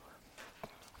earth.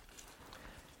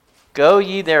 Go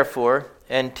ye therefore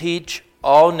and teach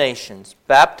all nations,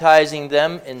 baptizing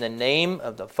them in the name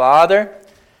of the Father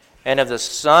and of the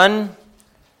Son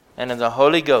and of the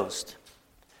Holy Ghost,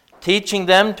 teaching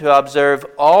them to observe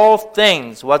all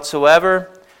things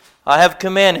whatsoever I have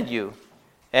commanded you.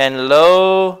 And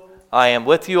lo, I am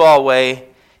with you always,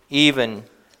 even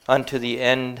unto the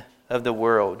end of the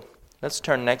world." Let's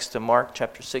turn next to Mark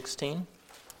chapter 16.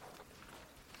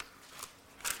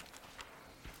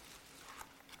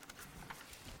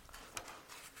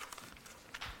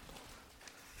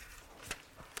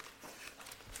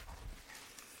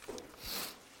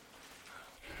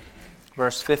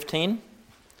 Verse 15.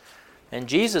 "And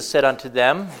Jesus said unto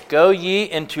them, Go ye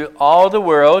into all the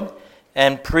world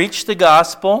and preach the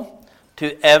gospel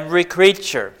to every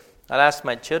creature." I'll ask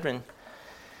my children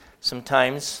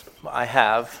sometimes, I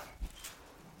have,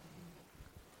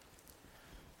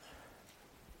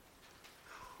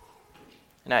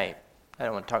 and I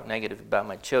don't want to talk negative about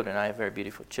my children. I have very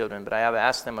beautiful children, but I have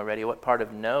asked them already, what part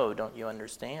of no don't you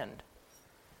understand?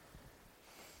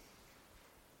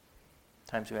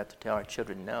 Sometimes we have to tell our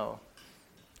children no.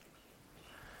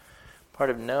 Part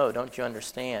of no, don't you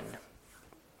understand?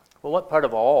 Well, what part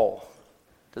of all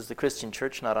does the Christian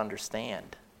church not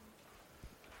understand?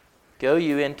 Go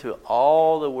you into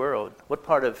all the world. What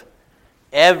part of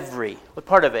every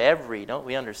don't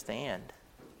we understand?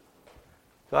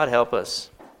 God help us.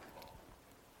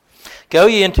 Go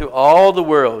ye into all the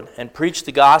world and preach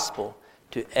the gospel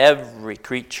to every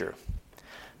creature.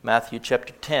 Matthew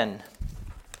chapter 10.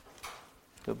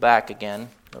 Go back again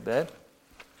a little bit.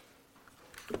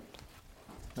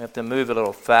 We have to move a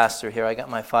little faster here. I got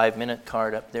my 5-minute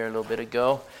card up there a little bit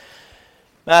ago.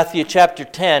 Matthew chapter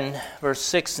 10, verse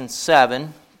 6 and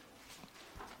 7.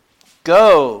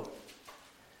 "Go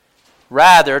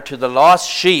rather to the lost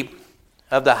sheep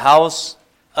of the house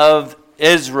of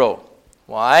Israel."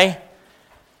 Why?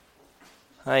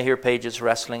 I hear pages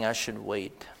wrestling. I should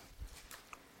wait.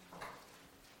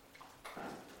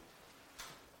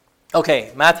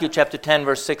 Okay, Matthew chapter 10,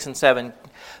 verse 6 and 7.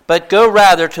 "But go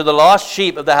rather to the lost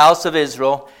sheep of the house of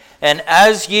Israel, and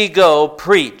as ye go,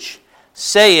 preach,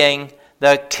 saying,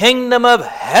 The kingdom of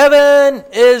heaven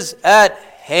is at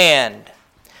hand."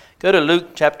 Go to Luke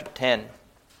chapter 10.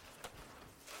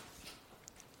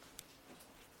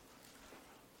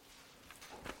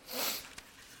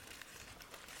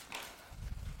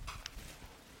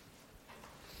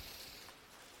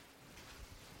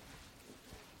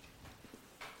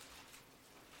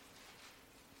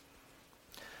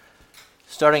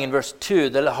 Starting in verse 2,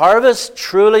 "The harvest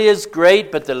truly is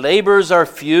great, but the laborers are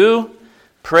few.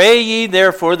 Pray ye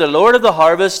therefore the Lord of the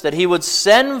harvest that he would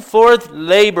send forth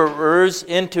laborers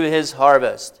into his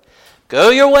harvest. Go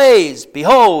your ways.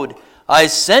 Behold, I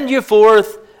send you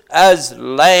forth as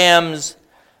lambs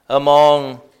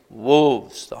among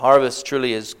wolves. The harvest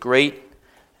truly is great,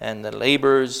 and the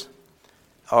laborers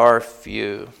are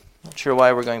few. Not sure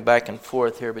why we're going back and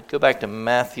forth here, but go back to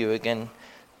Matthew again,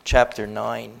 chapter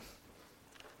 9.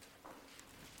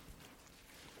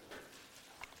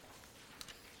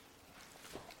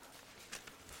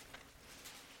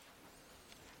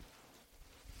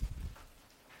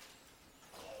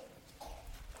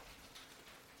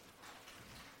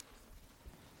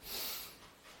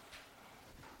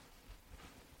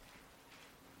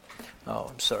 Oh,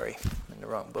 I'm sorry. I'm in the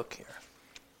wrong book here.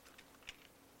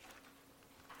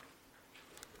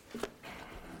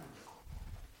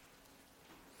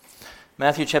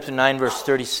 Matthew chapter 9, verse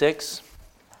 36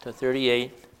 to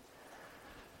 38.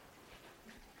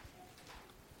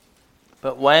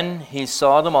 But when he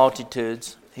saw the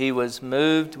multitudes, he was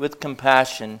moved with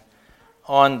compassion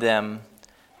on them,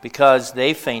 because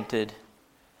they fainted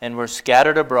and were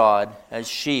scattered abroad as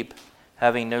sheep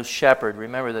having no shepherd.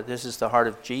 Remember that this is the heart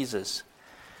of Jesus.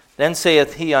 Then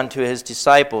saith he unto his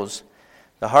disciples,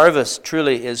 the harvest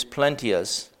truly is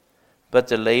plenteous, but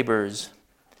the laborers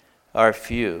are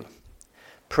few.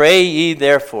 Pray ye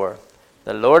therefore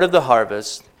the Lord of the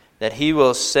harvest that he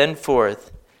will send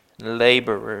forth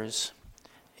laborers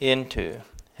into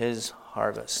his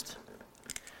harvest.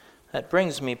 That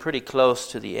brings me pretty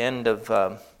close to the end of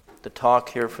the talk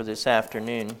here for this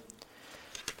afternoon.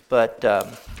 But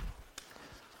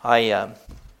I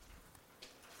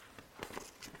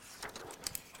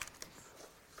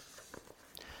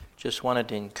just wanted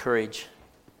to encourage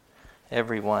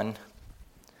everyone.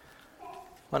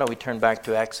 Why don't we turn back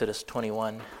to Exodus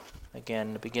 21,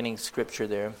 again, the beginning scripture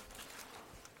there.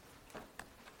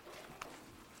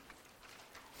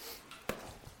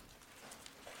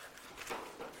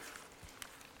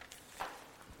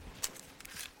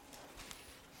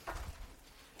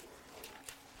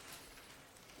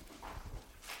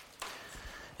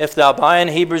 If thou buy an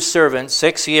Hebrew servant,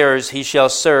 6 years he shall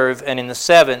serve, and in the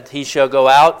 7th he shall go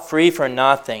out free for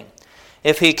nothing.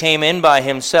 If he came in by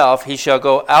himself, he shall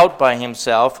go out by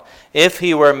himself. If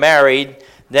he were married,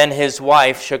 then his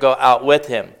wife shall go out with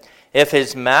him. If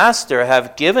his master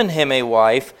have given him a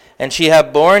wife, and she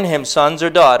have borne him sons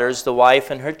or daughters, the wife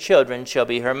and her children shall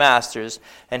be her master's,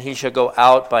 and he shall go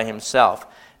out by himself.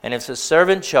 And if the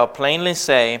servant shall plainly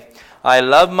say, I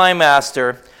love my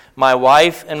master, my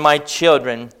wife and my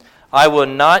children, I will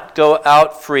not go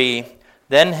out free,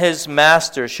 then his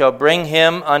master shall bring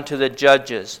him unto the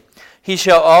judges. He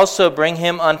shall also bring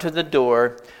him unto the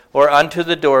door, or unto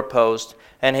the doorpost,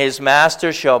 and his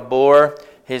master shall bore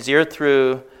his ear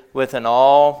through with an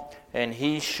awl, and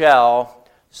he shall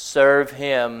serve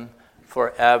him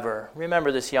forever.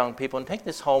 Remember this, young people, and take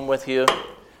this home with you,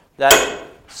 that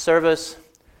service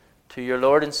to your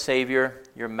Lord and Savior,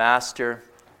 your master,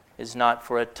 is not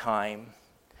for a time,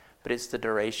 but it's the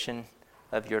duration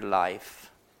of your life.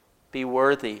 Be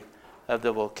worthy of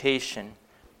the vocation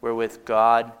wherewith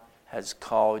God has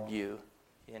called you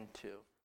into.